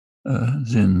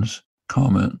 Zinn's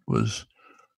comment was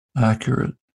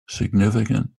accurate,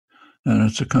 significant, and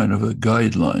it's a kind of a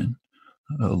guideline,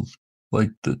 a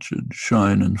light that should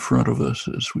shine in front of us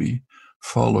as we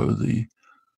follow the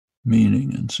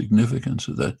meaning and significance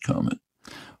of that comment.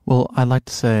 Well, I'd like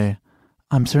to say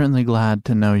I'm certainly glad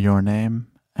to know your name,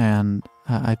 and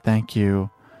I thank you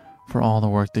for all the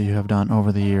work that you have done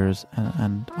over the years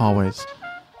and always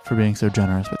for being so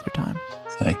generous with your time.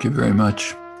 Thank you very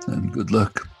much, and good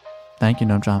luck. Thank you,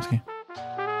 Noam Chomsky.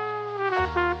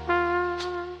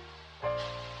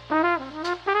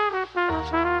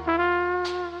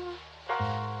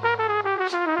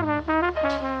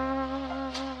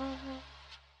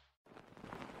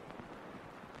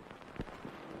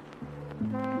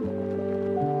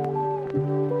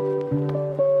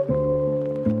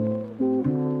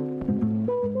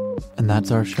 And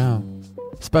that's our show.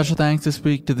 Special thanks this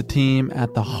week to the team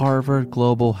at the Harvard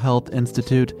Global Health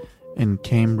Institute in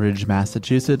Cambridge,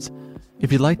 Massachusetts.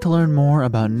 If you'd like to learn more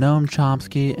about Noam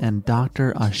Chomsky and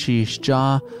Dr. Ashish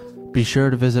Jha, be sure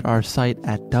to visit our site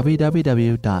at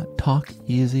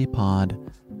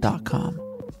www.talkeasypod.com.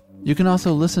 You can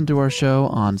also listen to our show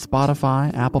on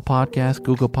Spotify, Apple Podcasts,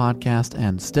 Google Podcasts,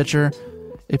 and Stitcher.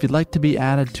 If you'd like to be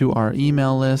added to our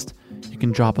email list, you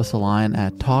can drop us a line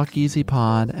at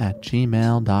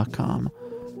talkeasypod@gmail.com.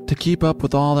 To keep up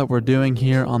with all that we're doing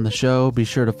here on the show, be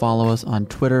sure to follow us on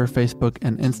Twitter, Facebook,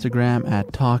 and Instagram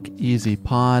at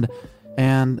TalkEasyPod.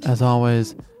 And as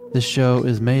always, this show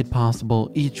is made possible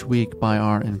each week by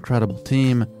our incredible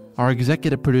team. Our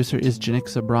executive producer is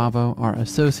Janixa Bravo. Our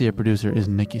associate producer is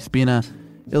Nikki Spina.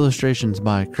 Illustrations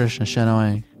by Krishna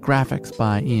Shenoy. Graphics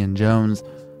by Ian Jones.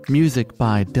 Music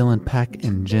by Dylan Peck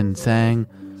and Jin Sang.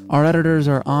 Our editors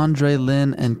are Andre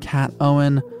Lin and Kat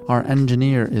Owen. Our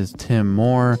engineer is Tim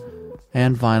Moore.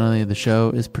 And finally, the show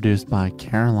is produced by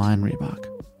Caroline Reebok.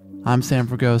 I'm Sam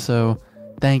Fragoso.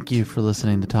 Thank you for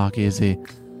listening to Talk Easy.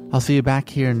 I'll see you back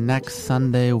here next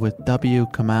Sunday with W.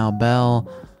 Kamau Bell.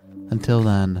 Until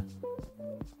then,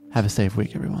 have a safe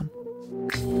week, everyone.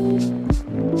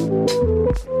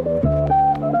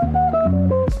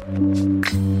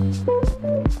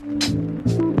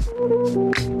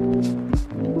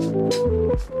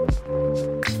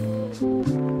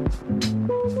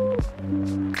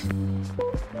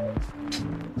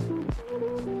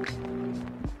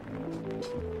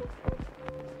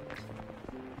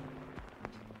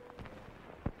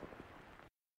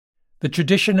 The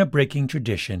tradition of breaking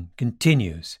tradition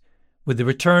continues with the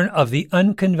return of the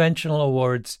Unconventional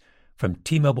Awards from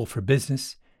T-Mobile for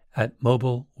Business at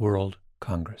Mobile World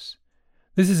Congress.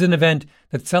 This is an event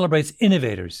that celebrates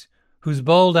innovators whose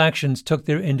bold actions took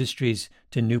their industries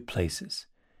to new places.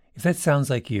 If that sounds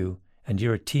like you and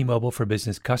you're a T-Mobile for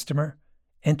Business customer,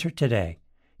 enter today.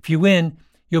 If you win,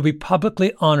 you'll be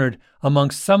publicly honored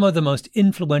amongst some of the most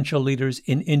influential leaders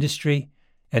in industry.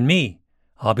 And me,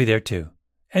 I'll be there too.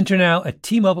 Enter now at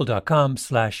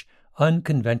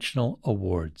tmobile.com/unconventional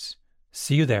awards.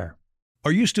 See you there.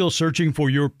 Are you still searching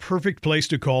for your perfect place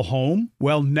to call home?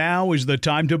 Well, now is the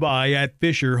time to buy at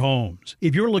Fisher Homes.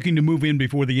 If you're looking to move in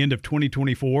before the end of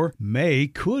 2024, May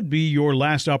could be your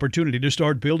last opportunity to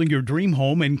start building your dream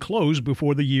home and close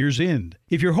before the year's end.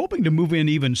 If you're hoping to move in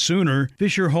even sooner,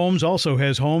 Fisher Homes also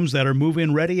has homes that are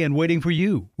move-in ready and waiting for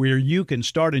you, where you can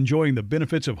start enjoying the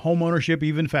benefits of homeownership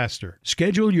even faster.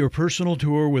 Schedule your personal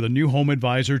tour with a new home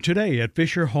advisor today at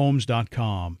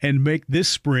FisherHomes.com and make this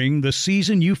spring the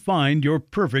season you find your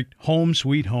perfect home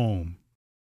sweet home.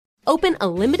 Open a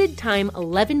limited-time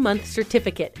 11-month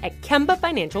certificate at Kemba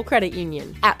Financial Credit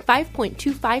Union. At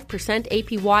 5.25%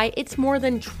 APY, it's more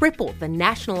than triple the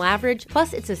national average,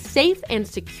 plus it's a safe and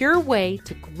secure way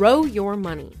to grow your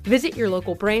money. Visit your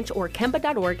local branch or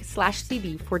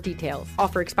kemba.org/CD for details.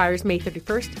 Offer expires May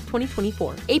 31st,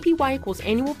 2024. APY equals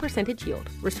annual percentage yield.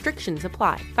 Restrictions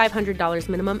apply. $500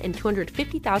 minimum and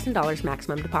 $250,000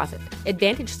 maximum deposit.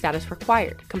 Advantage status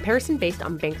required. Comparison based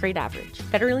on bank rate average.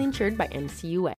 Federally insured by NCUA.